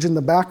that bridge in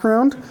the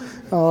background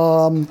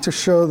to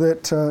show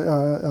that,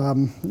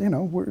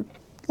 we're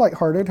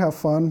lighthearted, have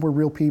fun, we're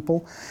real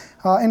people,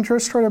 and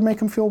just try to make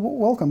them feel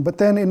welcome. But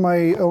then in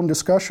my own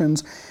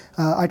discussions,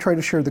 I try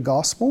to share the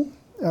gospel,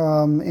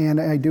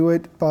 and I do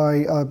it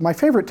by, my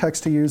favorite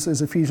text to use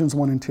is Ephesians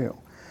 1 and 2.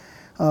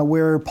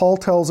 Where Paul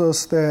tells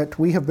us that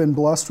we have been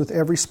blessed with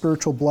every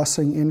spiritual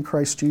blessing in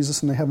Christ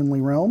Jesus in the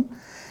heavenly realm.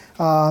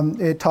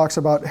 It talks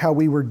about how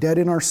we were dead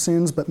in our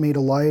sins but made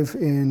alive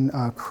in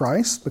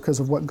Christ because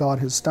of what God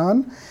has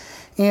done.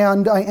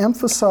 And I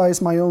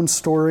emphasize my own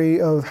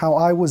story of how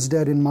I was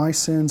dead in my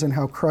sins and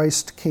how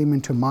Christ came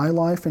into my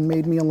life and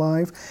made me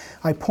alive.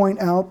 I point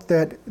out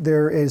that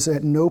there is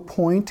at no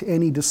point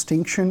any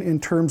distinction in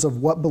terms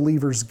of what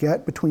believers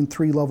get between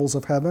 3 levels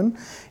of heaven.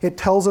 It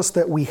tells us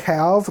that we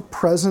have,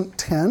 present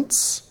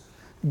tense,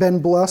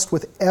 been blessed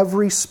with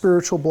every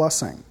spiritual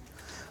blessing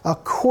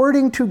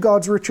according to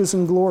God's riches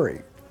and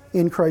glory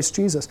in Christ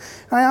Jesus.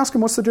 And I ask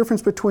him, what's the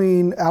difference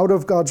between out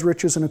of God's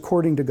riches and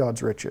according to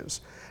God's riches?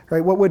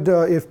 Right? What would,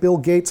 if Bill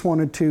Gates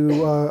wanted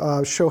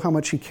to show how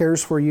much he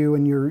cares for you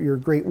and your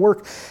great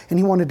work, and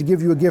he wanted to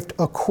give you a gift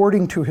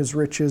according to his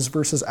riches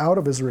versus out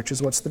of his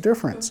riches, what's the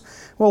difference?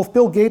 Well, if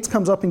Bill Gates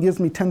comes up and gives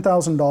me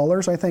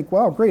 $10,000, I think,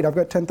 wow, great, I've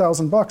got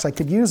 $10,000, I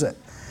could use it.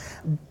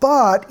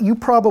 But you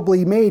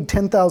probably made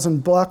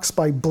 $10,000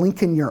 by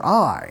blinking your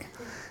eye,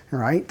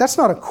 right? That's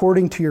not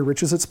according to your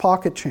riches, it's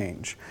pocket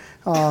change.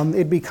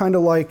 It'd be kind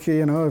of like,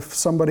 if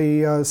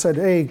somebody said,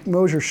 hey,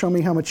 Mosier, show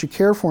me how much you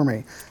care for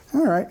me.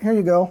 All right, here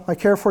you go. I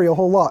care for you a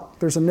whole lot.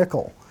 There's a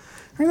nickel.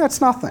 I mean,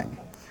 that's nothing.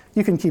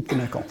 You can keep the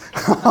nickel.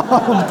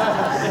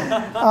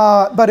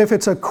 But if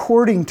it's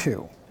according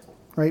to,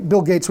 right,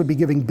 Bill Gates would be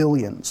giving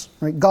billions.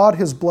 Right? God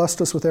has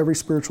blessed us with every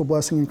spiritual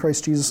blessing in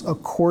Christ Jesus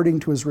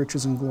according to his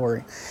riches and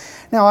glory.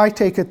 Now, I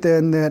take it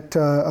then that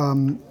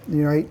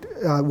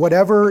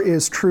whatever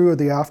is true of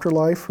the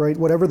afterlife, right,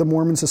 whatever the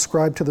Mormons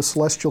ascribe to the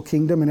celestial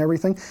kingdom and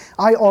everything,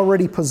 I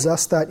already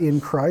possess that in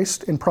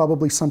Christ and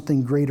probably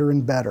something greater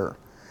and better.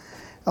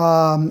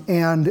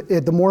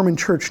 The Mormon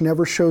Church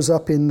never shows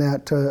up in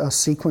that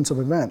sequence of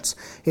events.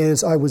 It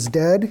is, I was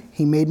dead,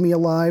 he made me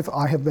alive,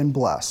 I have been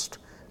blessed,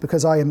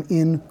 because I am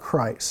in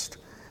Christ.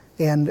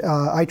 And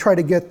I try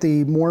to get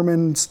the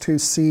Mormons to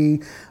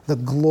see the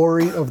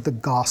glory of the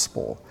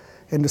gospel,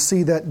 and to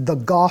see that the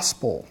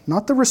gospel,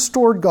 not the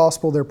restored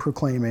gospel they're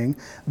proclaiming,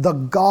 the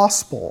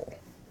gospel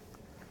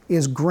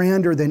is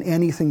grander than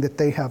anything that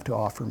they have to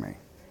offer me.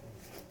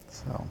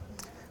 So,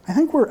 I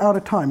think we're out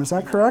of time. Is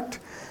that correct?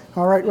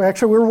 All right, well,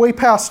 actually, we're way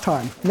past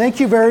time. Thank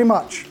you very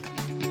much.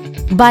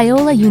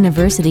 Biola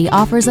University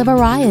offers a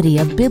variety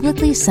of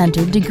biblically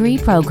centered degree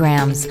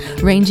programs,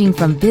 ranging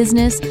from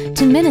business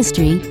to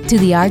ministry to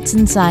the arts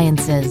and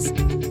sciences.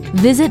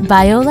 Visit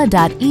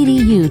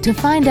biola.edu to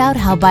find out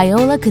how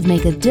Biola could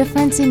make a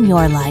difference in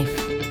your life.